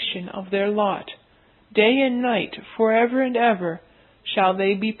variation of their lot. Day and night, forever and ever, shall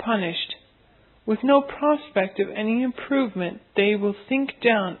they be punished. With no prospect of any improvement, they will sink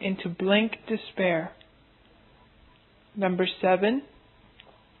down into blank despair. Number 7.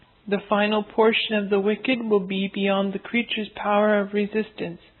 The final portion of the wicked will be beyond the creature's power of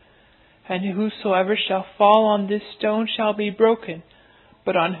resistance. And whosoever shall fall on this stone shall be broken,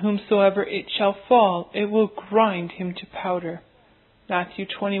 but on whomsoever it shall fall, it will grind him to powder. Matthew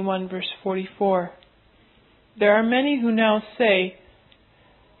 21, verse 44. There are many who now say,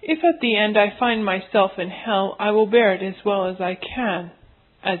 if at the end I find myself in hell, I will bear it as well as I can,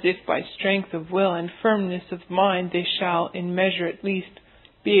 as if by strength of will and firmness of mind they shall, in measure at least,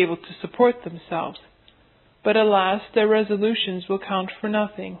 be able to support themselves. But alas, their resolutions will count for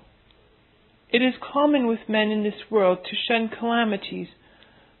nothing. It is common with men in this world to shun calamities,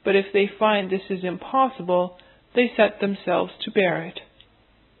 but if they find this is impossible, they set themselves to bear it.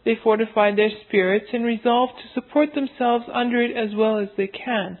 They fortify their spirits and resolve to support themselves under it as well as they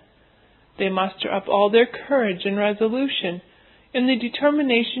can. They muster up all their courage and resolution in the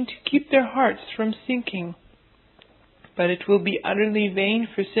determination to keep their hearts from sinking. But it will be utterly vain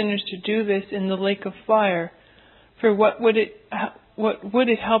for sinners to do this in the lake of fire. For what would it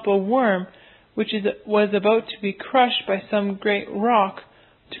help a worm which was about to be crushed by some great rock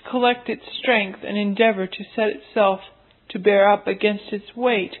to collect its strength and endeavor to set itself to bear up against its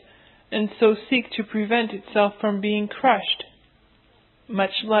weight, and so seek to prevent itself from being crushed?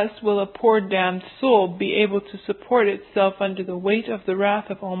 Much less will a poor damned soul be able to support itself under the weight of the wrath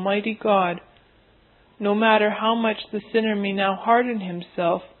of Almighty God. No matter how much the sinner may now harden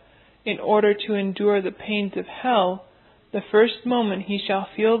himself in order to endure the pains of hell, the first moment he shall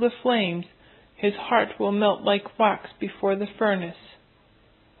feel the flames, his heart will melt like wax before the furnace.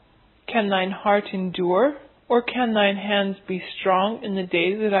 Can thine heart endure? Or can thine hands be strong in the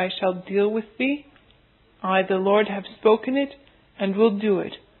day that I shall deal with thee? I, the Lord, have spoken it, and will do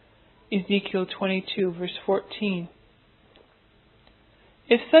it. Ezekiel 22, verse 14.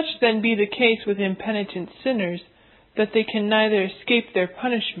 If such then be the case with impenitent sinners, that they can neither escape their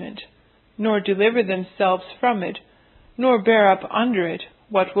punishment, nor deliver themselves from it, nor bear up under it,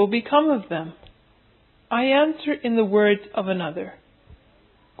 what will become of them? I answer in the words of another,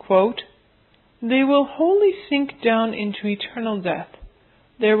 quote, they will wholly sink down into eternal death.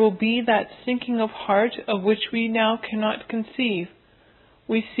 There will be that sinking of heart of which we now cannot conceive.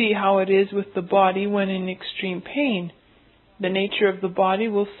 We see how it is with the body when in extreme pain. The nature of the body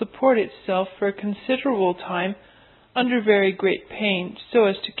will support itself for a considerable time under very great pain, so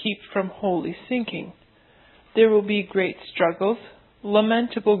as to keep from wholly sinking. There will be great struggles,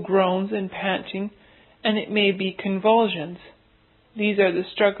 lamentable groans and panting, and it may be convulsions. These are the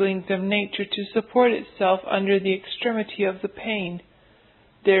strugglings of nature to support itself under the extremity of the pain.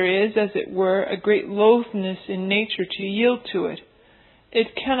 There is, as it were, a great loathness in nature to yield to it.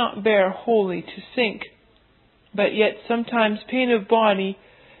 It cannot bear wholly to sink. But yet sometimes pain of body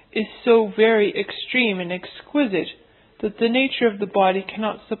is so very extreme and exquisite that the nature of the body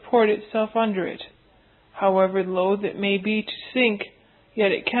cannot support itself under it. However loath it may be to sink,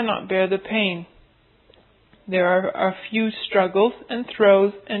 yet it cannot bear the pain. There are a few struggles and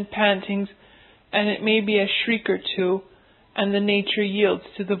throes and pantings, and it may be a shriek or two, and the nature yields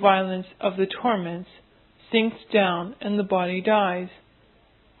to the violence of the torments, sinks down, and the body dies.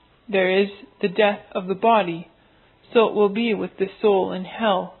 There is the death of the body, so it will be with the soul in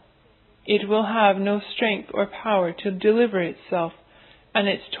hell. It will have no strength or power to deliver itself, and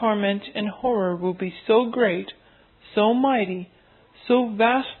its torment and horror will be so great, so mighty, so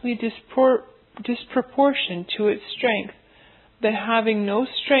vastly disproportioned to its strength, that having no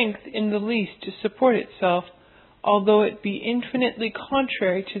strength in the least to support itself, although it be infinitely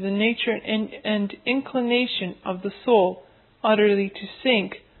contrary to the nature and inclination of the soul utterly to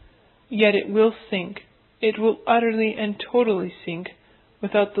sink, yet it will sink. It will utterly and totally sink,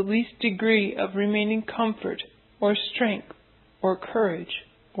 without the least degree of remaining comfort, or strength, or courage,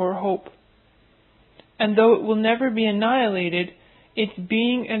 or hope. And though it will never be annihilated, its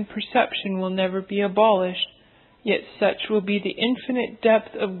being and perception will never be abolished, yet such will be the infinite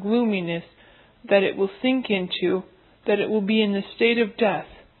depth of gloominess that it will sink into, that it will be in the state of death,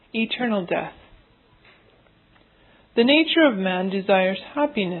 eternal death. The nature of man desires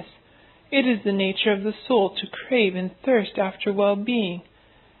happiness. It is the nature of the soul to crave and thirst after well-being,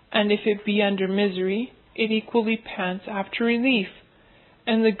 and if it be under misery, it equally pants after relief,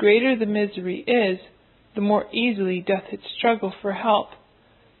 and the greater the misery is, the more easily doth it struggle for help.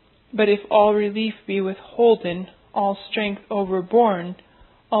 But if all relief be withholden, all strength overborne,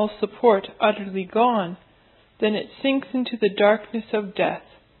 all support utterly gone, then it sinks into the darkness of death.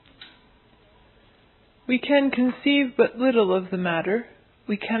 We can conceive but little of the matter.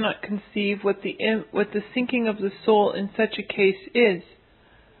 We cannot conceive what the sinking of the soul in such a case is.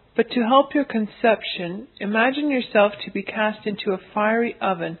 But to help your conception, imagine yourself to be cast into a fiery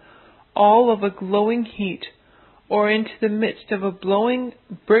oven, all of a glowing heat, or into the midst of a blowing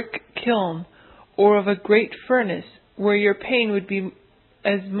brick kiln, or of a great furnace, where your pain would be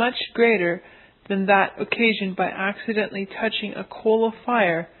as much greater than that occasioned by accidentally touching a coal of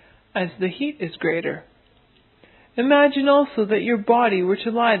fire, as the heat is greater. Imagine also that your body were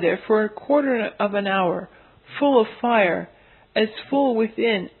to lie there for a quarter of an hour, full of fire, as full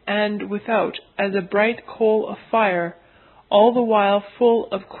within and without as a bright coal of fire, all the while full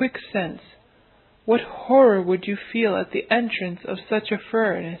of quick sense. What horror would you feel at the entrance of such a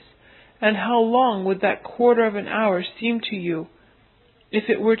furnace, and how long would that quarter of an hour seem to you? If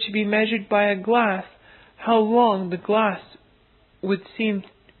it were to be measured by a glass, how long would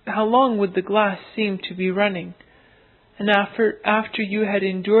the glass seem to be running? And after you had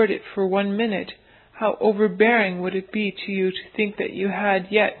endured it for 1 minute, how overbearing would it be to you to think that you had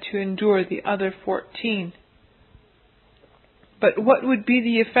yet to endure the other 14? But what would be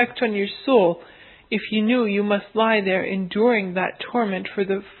the effect on your soul if you knew you must lie there enduring that torment for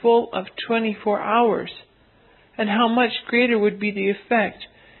the full of 24 hours? And how much greater would be the effect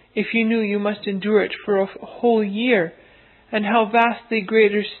if you knew you must endure it for a whole year? And how vastly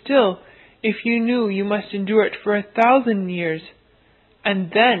greater still if you knew you must endure it for 1,000 years? And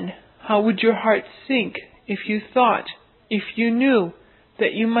then, how would your heart sink if you knew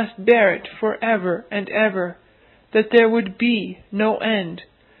that you must bear it forever and ever, that there would be no end,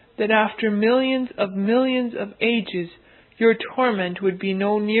 that after millions of ages your torment would be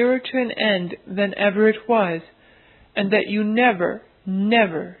no nearer to an end than ever it was, and that you never,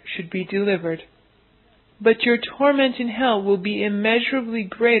 never should be delivered. But your torment in hell will be immeasurably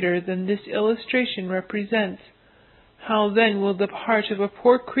greater than this illustration represents. How then will the heart of a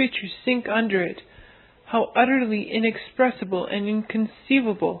poor creature sink under it? How utterly inexpressible and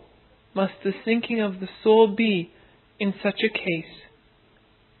inconceivable must the sinking of the soul be in such a case.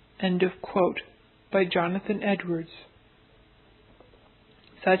 End of quote, by Jonathan Edwards.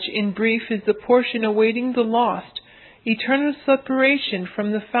 Such, in brief, is the portion awaiting the lost, eternal separation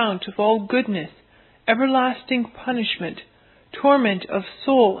from the fount of all goodness, everlasting punishment, torment of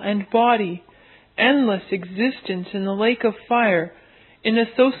soul and body, endless existence in the lake of fire, in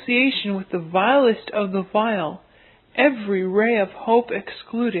association with the vilest of the vile, every ray of hope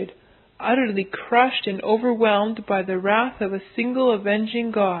excluded, utterly crushed and overwhelmed by the wrath of a single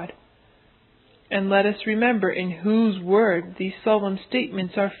avenging God. And let us remember in whose word these solemn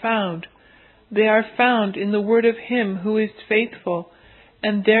statements are found. They are found in the word of Him who is faithful,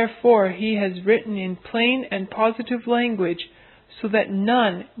 and therefore He has written in plain and positive language, so that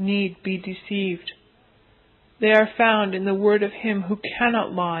none need be deceived. They are found in the word of Him who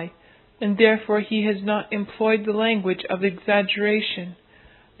cannot lie, and therefore He has not employed the language of exaggeration.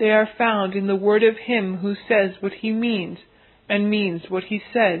 They are found in the word of Him who says what He means, and means what He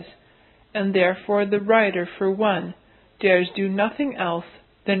says, and therefore the writer, for one, dares do nothing else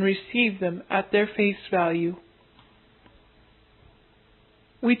than receive them at their face value.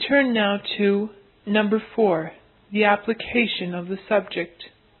 We turn now to number 4, the application of the subject.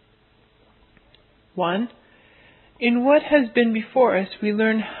 1. In what has been before us, we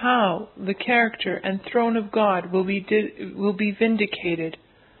learn how the character and throne of God will be vindicated.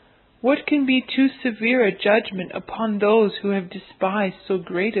 What can be too severe a judgment upon those who have despised so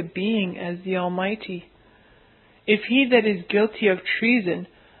great a being as the Almighty? If he that is guilty of treason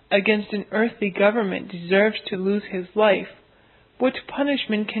against an earthly government deserves to lose his life, what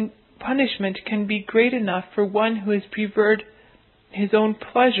punishment punishment can be great enough for one who has preferred his own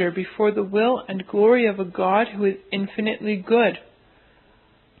pleasure before the will and glory of a God who is infinitely good.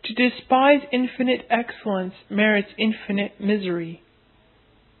 To despise infinite excellence merits infinite misery.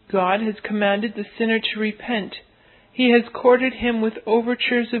 God has commanded the sinner to repent. He has courted him with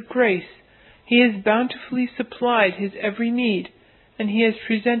overtures of grace. He has bountifully supplied his every need, and he has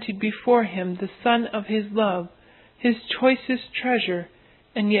presented before him the Son of his love, his choicest treasure,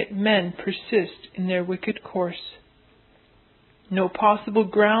 and yet men persist in their wicked course. No possible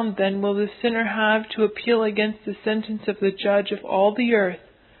ground then will the sinner have to appeal against the sentence of the Judge of all the earth,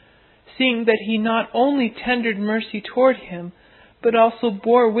 seeing that he not only tendered mercy toward him, but also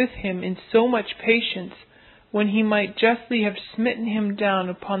bore with him in so much patience, when he might justly have smitten him down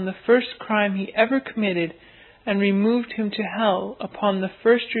upon the first crime he ever committed, and removed him to hell upon the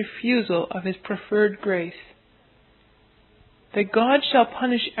first refusal of his proffered grace. That God shall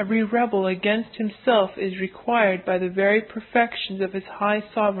punish every rebel against himself is required by the very perfections of his high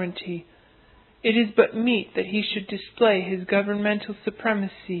sovereignty. It is but meet that he should display his governmental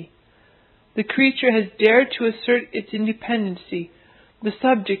supremacy. The creature has dared to assert its independency. The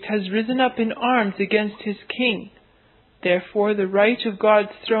subject has risen up in arms against his king. Therefore the right of God's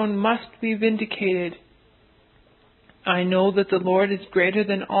throne must be vindicated. I know that the Lord is greater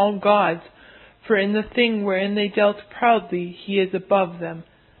than all gods, for in the thing wherein they dealt proudly he is above them.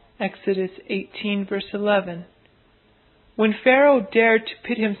 Exodus 18 verse 11. When Pharaoh dared to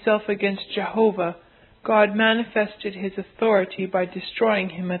pit himself against Jehovah, God manifested his authority by destroying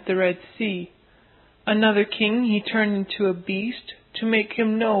him at the Red Sea. Another king he turned into a beast, to make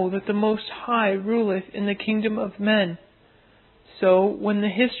him know that the Most High ruleth in the kingdom of men. So, when the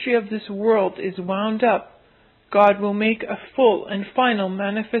history of this world is wound up, God will make a full and final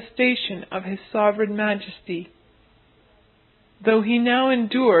manifestation of his sovereign majesty. Though he now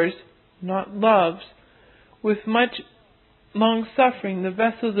endures, not loves, with much long-suffering the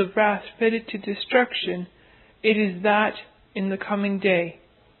vessels of wrath fitted to destruction, it is that in the coming day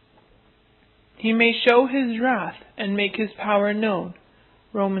he may show his wrath and make his power known.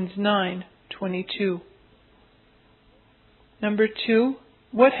 Romans 9:22. Number 2.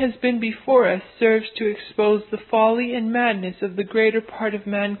 What has been before us serves to expose the folly and madness of the greater part of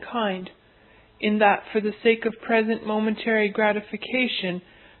mankind, in that for the sake of present momentary gratification,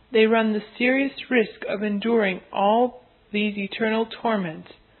 they run the serious risk of enduring all these eternal torments.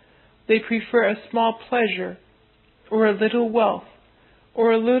 They prefer a small pleasure, or a little wealth,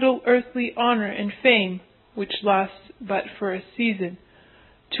 or a little earthly honor and fame, which lasts but for a season,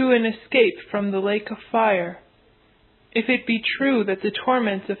 to an escape from the lake of fire. If it be true that the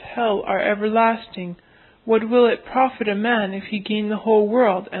torments of hell are everlasting, what will it profit a man if he gain the whole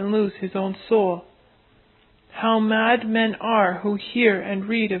world and lose his own soul? How mad men are who hear and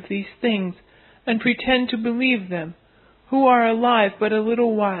read of these things, and pretend to believe them, who are alive but a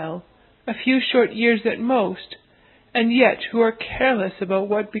little while, a few short years at most, and yet who are careless about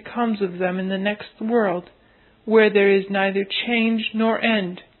what becomes of them in the next world, where there is neither change nor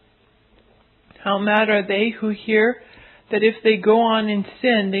end. How mad are they who hear that if they go on in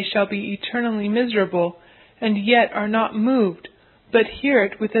sin they shall be eternally miserable, and yet are not moved, but hear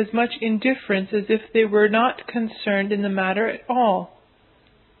it with as much indifference as if they were not concerned in the matter at all.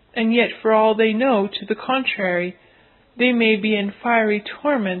 And yet, for all they know to the contrary, they may be in fiery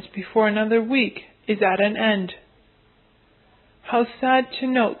torments before another week is at an end. How sad to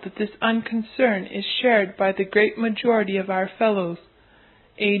note that this unconcern is shared by the great majority of our fellows.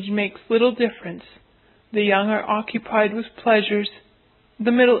 Age makes little difference. The young are occupied with pleasures,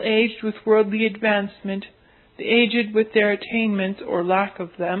 the middle-aged with worldly advancement, the aged with their attainments or lack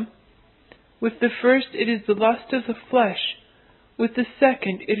of them. With the first it is the lust of the flesh, with the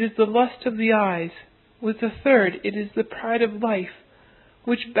second it is the lust of the eyes, with the third it is the pride of life,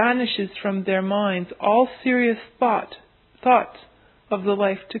 which banishes from their minds all serious thoughts of the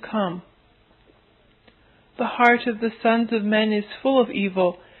life to come. The heart of the sons of men is full of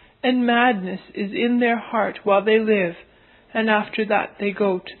evil, and madness is in their heart while they live, and after that they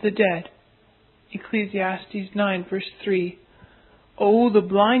go to the dead. Ecclesiastes 9 verse 3. O the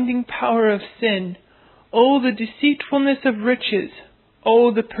blinding power of sin! O the deceitfulness of riches!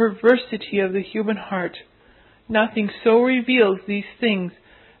 O the perversity of the human heart! Nothing so reveals these things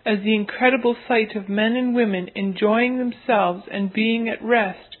as the incredible sight of men and women enjoying themselves and being at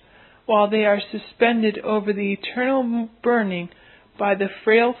rest, while they are suspended over the eternal burning by the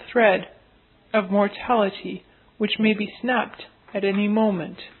frail thread of mortality, which may be snapped at any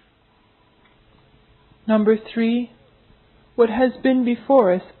moment. Number 3. What has been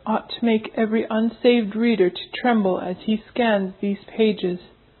before us ought to make every unsaved reader to tremble as he scans these pages.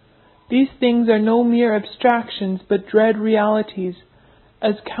 These things are no mere abstractions, but dread realities,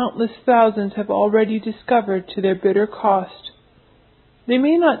 as countless thousands have already discovered to their bitter cost. They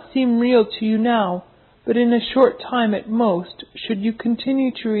may not seem real to you now, but in a short time at most, should you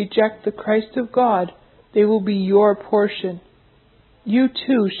continue to reject the Christ of God, they will be your portion. You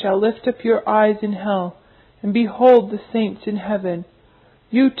too shall lift up your eyes in hell, and behold the saints in heaven.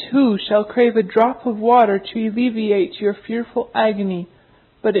 You too shall crave a drop of water to alleviate your fearful agony,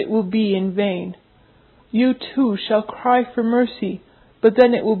 but it will be in vain. You too shall cry for mercy, but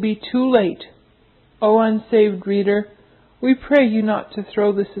then it will be too late. O unsaved reader, we pray you not to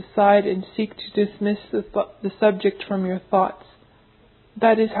throw this aside and seek to dismiss the subject from your thoughts.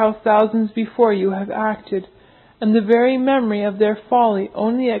 That is how thousands before you have acted, and the very memory of their folly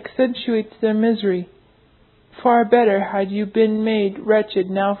only accentuates their misery. Far better had you been made wretched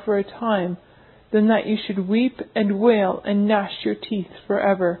now for a time, than that you should weep and wail and gnash your teeth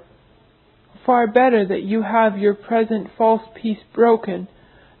forever. Far better that you have your present false peace broken,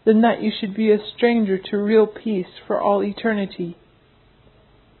 than that you should be a stranger to real peace for all eternity.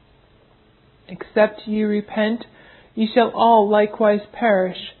 Except ye repent, ye shall all likewise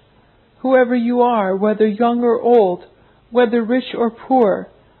perish. Whoever you are, whether young or old, whether rich or poor,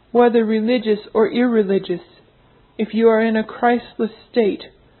 whether religious or irreligious, if you are in a Christless state,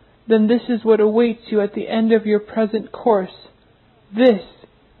 then this is what awaits you at the end of your present course. This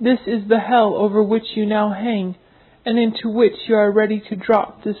is the hell over which you now hang, and into which you are ready to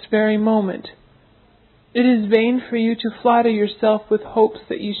drop this very moment. It is vain for you to flatter yourself with hopes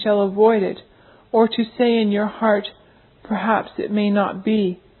that you shall avoid it, or to say in your heart, perhaps it may not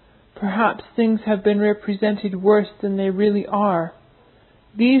be. Perhaps things have been represented worse than they really are.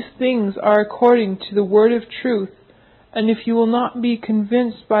 These things are according to the word of truth, and if you will not be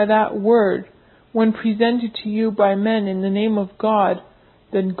convinced by that word, when presented to you by men in the name of God,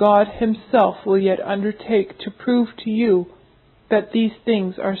 then God Himself will yet undertake to prove to you that these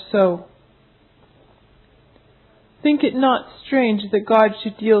things are so. Think it not strange that God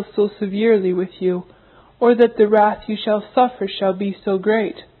should deal so severely with you, or that the wrath you shall suffer shall be so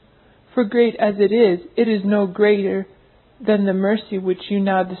great. For great as it is no greater than the mercy which you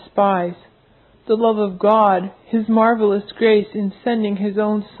now despise. The love of God, His marvelous grace in sending His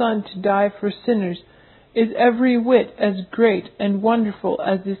own Son to die for sinners, is every whit as great and wonderful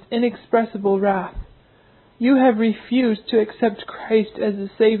as this inexpressible wrath. You have refused to accept Christ as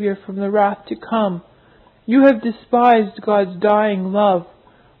a Savior from the wrath to come. You have despised God's dying love.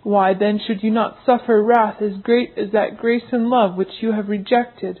 Why then should you not suffer wrath as great as that grace and love which you have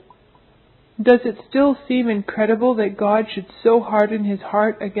rejected? Does it still seem incredible that God should so harden His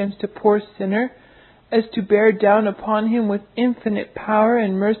heart against a poor sinner as to bear down upon him with infinite power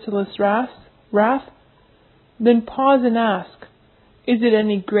and merciless wrath? Then pause and ask, is it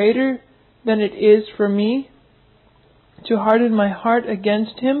any greater than it is for me to harden my heart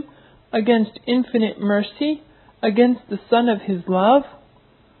against Him, against infinite mercy, against the Son of His love?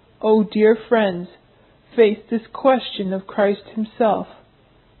 Oh, dear friends, face this question of Christ Himself.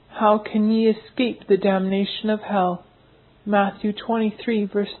 How can ye escape the damnation of hell? Matthew 23,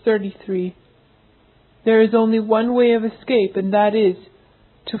 verse 33. There is only one way of escape, and that is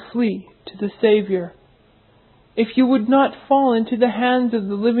to flee to the Savior. If you would not fall into the hands of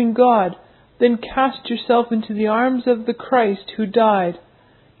the living God, then cast yourself into the arms of the Christ who died.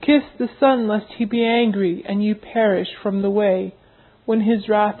 Kiss the Son, lest He be angry, and you perish from the way, when His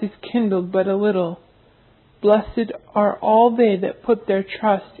wrath is kindled but a little. Blessed are all they that put their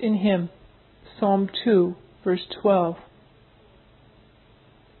trust in Him. Psalm 2, verse 12.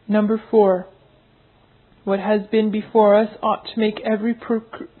 Number 4. What has been before us ought to make every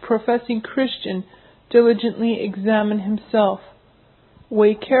professing Christian diligently examine himself.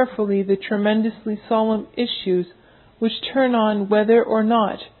 Weigh carefully the tremendously solemn issues which turn on whether or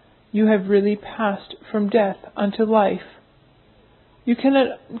not you have really passed from death unto life. You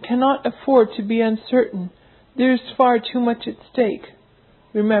cannot afford to be uncertain. There is far too much at stake.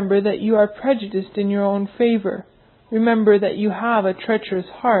 Remember that you are prejudiced in your own favor. Remember that you have a treacherous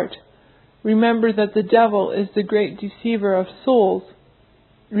heart. Remember that the devil is the great deceiver of souls.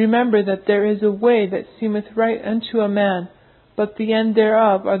 Remember that there is a way that seemeth right unto a man, but the end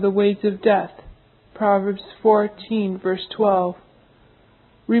thereof are the ways of death. Proverbs 14, verse 12.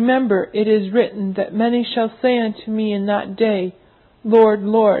 Remember, it is written that many shall say unto me in that day, Lord,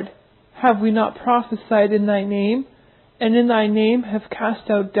 Lord, have we not prophesied in Thy name, and in Thy name have cast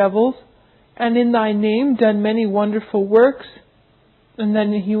out devils, and in Thy name done many wonderful works? And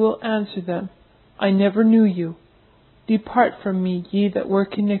then He will answer them, I never knew you. Depart from me, ye that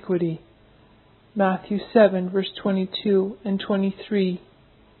work iniquity. Matthew 7, verse 22 and 23.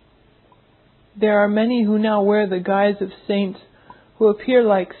 There are many who now wear the guise of saints, who appear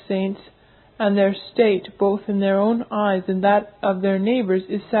like saints, and their state, both in their own eyes and that of their neighbors,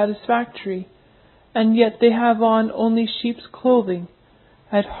 is satisfactory, and yet they have on only sheep's clothing.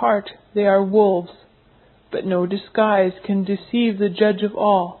 At heart they are wolves. But no disguise can deceive the Judge of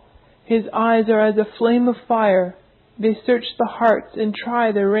all. His eyes are as a flame of fire. They search the hearts and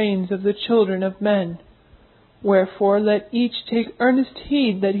try the reins of the children of men. Wherefore let each take earnest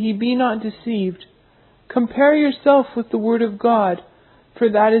heed that he be not deceived. Compare yourself with the word of God, for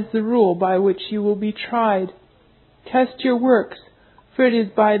that is the rule by which you will be tried. Test your works, for it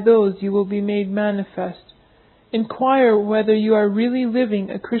is by those you will be made manifest. Inquire whether you are really living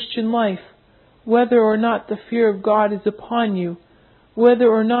a Christian life, whether or not the fear of God is upon you, whether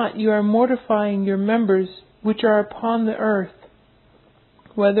or not you are mortifying your members which are upon the earth,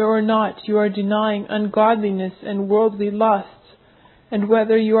 whether or not you are denying ungodliness and worldly lusts, and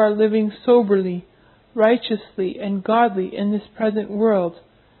whether you are living soberly, righteously, and godly in this present world.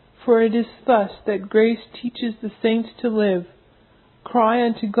 For it is thus that grace teaches the saints to live. Cry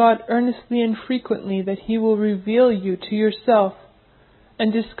unto God earnestly and frequently that He will reveal you to yourself,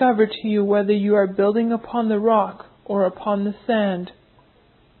 and discover to you whether you are building upon the rock or upon the sand.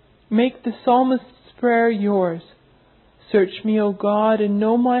 Make the psalmist's prayer yours. Search me, O God, and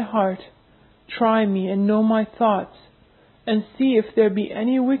know my heart. Try me and know my thoughts, and see if there be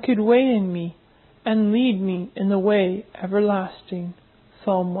any wicked way in me, and lead me in the way everlasting.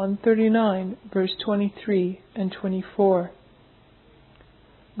 Psalm 139, verse 23 and 24.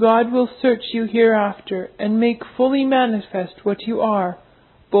 God will search you hereafter, and make fully manifest what you are,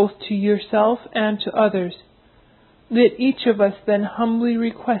 both to yourself and to others. Let each of us then humbly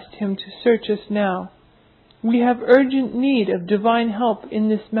request Him to search us now. We have urgent need of divine help in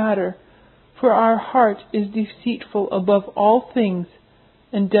this matter, for our heart is deceitful above all things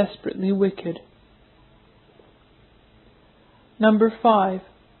and desperately wicked. Number 5.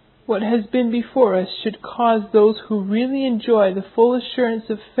 What has been before us should cause those who really enjoy the full assurance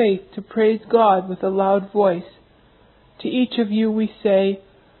of faith to praise God with a loud voice. To each of you we say,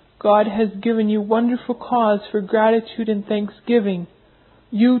 God has given you wonderful cause for gratitude and thanksgiving.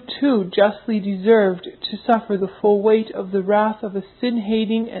 You too justly deserved to suffer the full weight of the wrath of a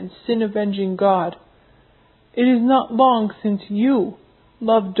sin-hating and sin-avenging God. It is not long since you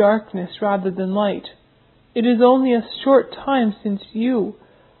loved darkness rather than light. It is only a short time since you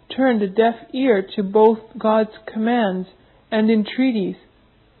turned a deaf ear to both God's commands and entreaties.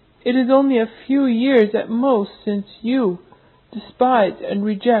 It is only a few years at most since you despise and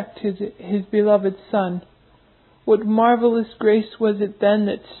reject His beloved Son. What marvelous grace was it then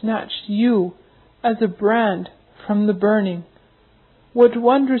that snatched you as a brand from the burning? What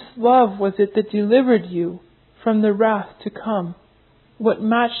wondrous love was it that delivered you from the wrath to come? What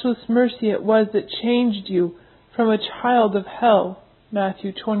matchless mercy it was that changed you from a child of hell,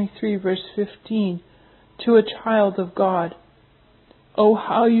 Matthew 23 verse 15, to a child of God. Oh,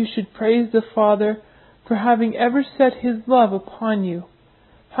 how you should praise the Father for having ever set His love upon you.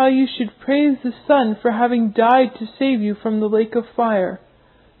 How you should praise the Son for having died to save you from the lake of fire.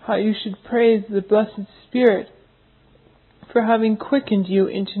 How you should praise the blessed Spirit for having quickened you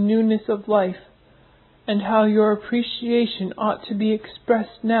into newness of life. And how your appreciation ought to be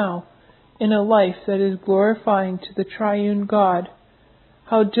expressed now in a life that is glorifying to the triune God.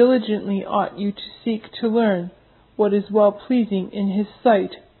 How diligently ought you to seek to learn what is well-pleasing in His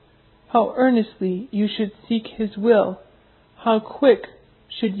sight. How earnestly you should seek His will. How quick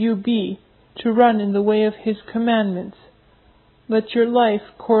should you be to run in the way of His commandments. Let your life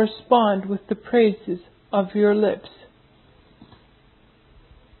correspond with the praises of your lips.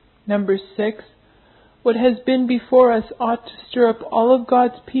 Number 6. What has been before us ought to stir up all of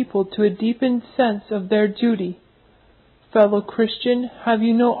God's people to a deepened sense of their duty. Fellow Christian, have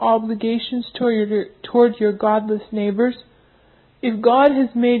you no obligations toward your godless neighbors? If God has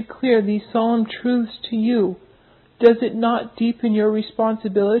made clear these solemn truths to you, does it not deepen your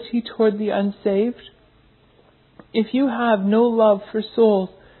responsibility toward the unsaved? If you have no love for souls,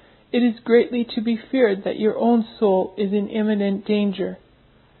 it is greatly to be feared that your own soul is in imminent danger.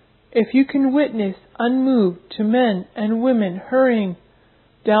 If you can witness unmoved to men and women hurrying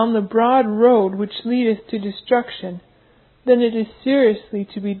down the broad road which leadeth to destruction, then it is seriously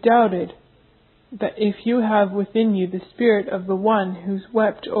to be doubted that if you have within you the spirit of the one who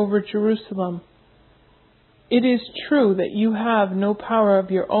wept over Jerusalem. It is true that you have no power of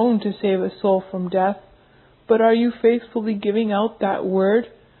your own to save a soul from death, but are you faithfully giving out that word,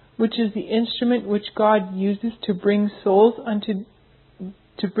 which is the instrument which God uses to bring souls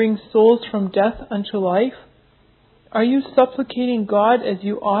from death unto life? Are you supplicating God as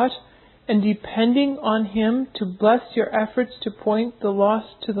you ought, and depending on Him to bless your efforts to point the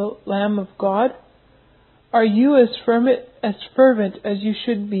lost to the Lamb of God? Are you as fervent as you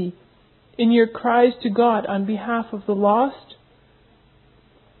should be in your cries to God on behalf of the lost?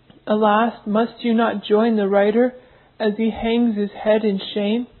 Alas, must you not join the writer as he hangs his head in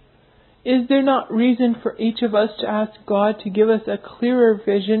shame? Is there not reason for each of us to ask God to give us a clearer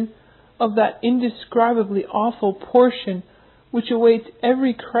vision of that indescribably awful portion which awaits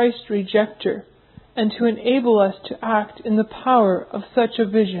every Christ rejecter, and to enable us to act in the power of such a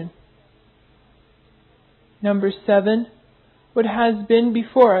vision? Number 7. What has been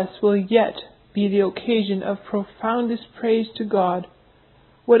before us will yet be the occasion of profoundest praise to God.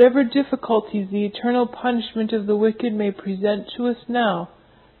 Whatever difficulties the eternal punishment of the wicked may present to us now,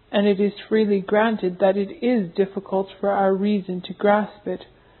 and it is freely granted that it is difficult for our reason to grasp it,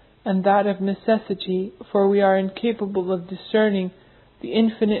 and that of necessity, for we are incapable of discerning the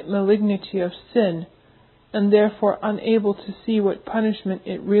infinite malignity of sin, and therefore unable to see what punishment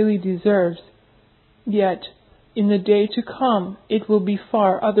it really deserves, yet in the day to come it will be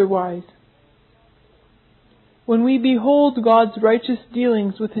far otherwise. When we behold God's righteous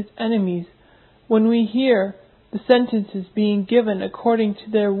dealings with His enemies, when we hear the sentences being given according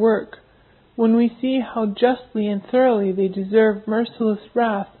to their work, when we see how justly and thoroughly they deserve merciless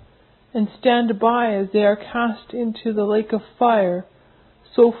wrath, and stand by as they are cast into the lake of fire,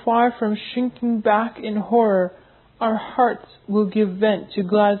 so far from shrinking back in horror, our hearts will give vent to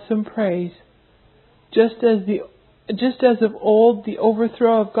gladsome praise. Just as of old the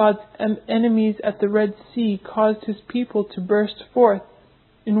overthrow of God's enemies at the Red Sea caused His people to burst forth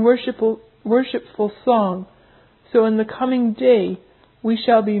in worshipful song, so in the coming day we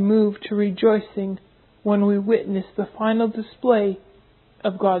shall be moved to rejoicing when we witness the final display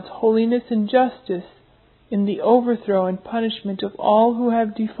of God's holiness and justice in the overthrow and punishment of all who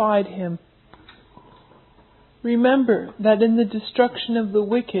have defied Him. Remember that in the destruction of the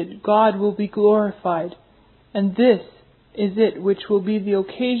wicked God will be glorified, and this is it which will be the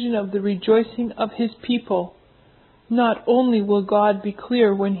occasion of the rejoicing of His people. Not only will God be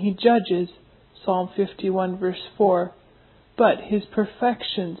clear when He judges, Psalm 51 verse 4, but His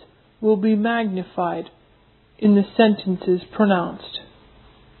perfections will be magnified in the sentences pronounced.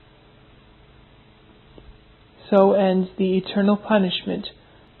 So ends The Eternal Punishment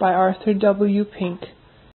by Arthur W. Pink.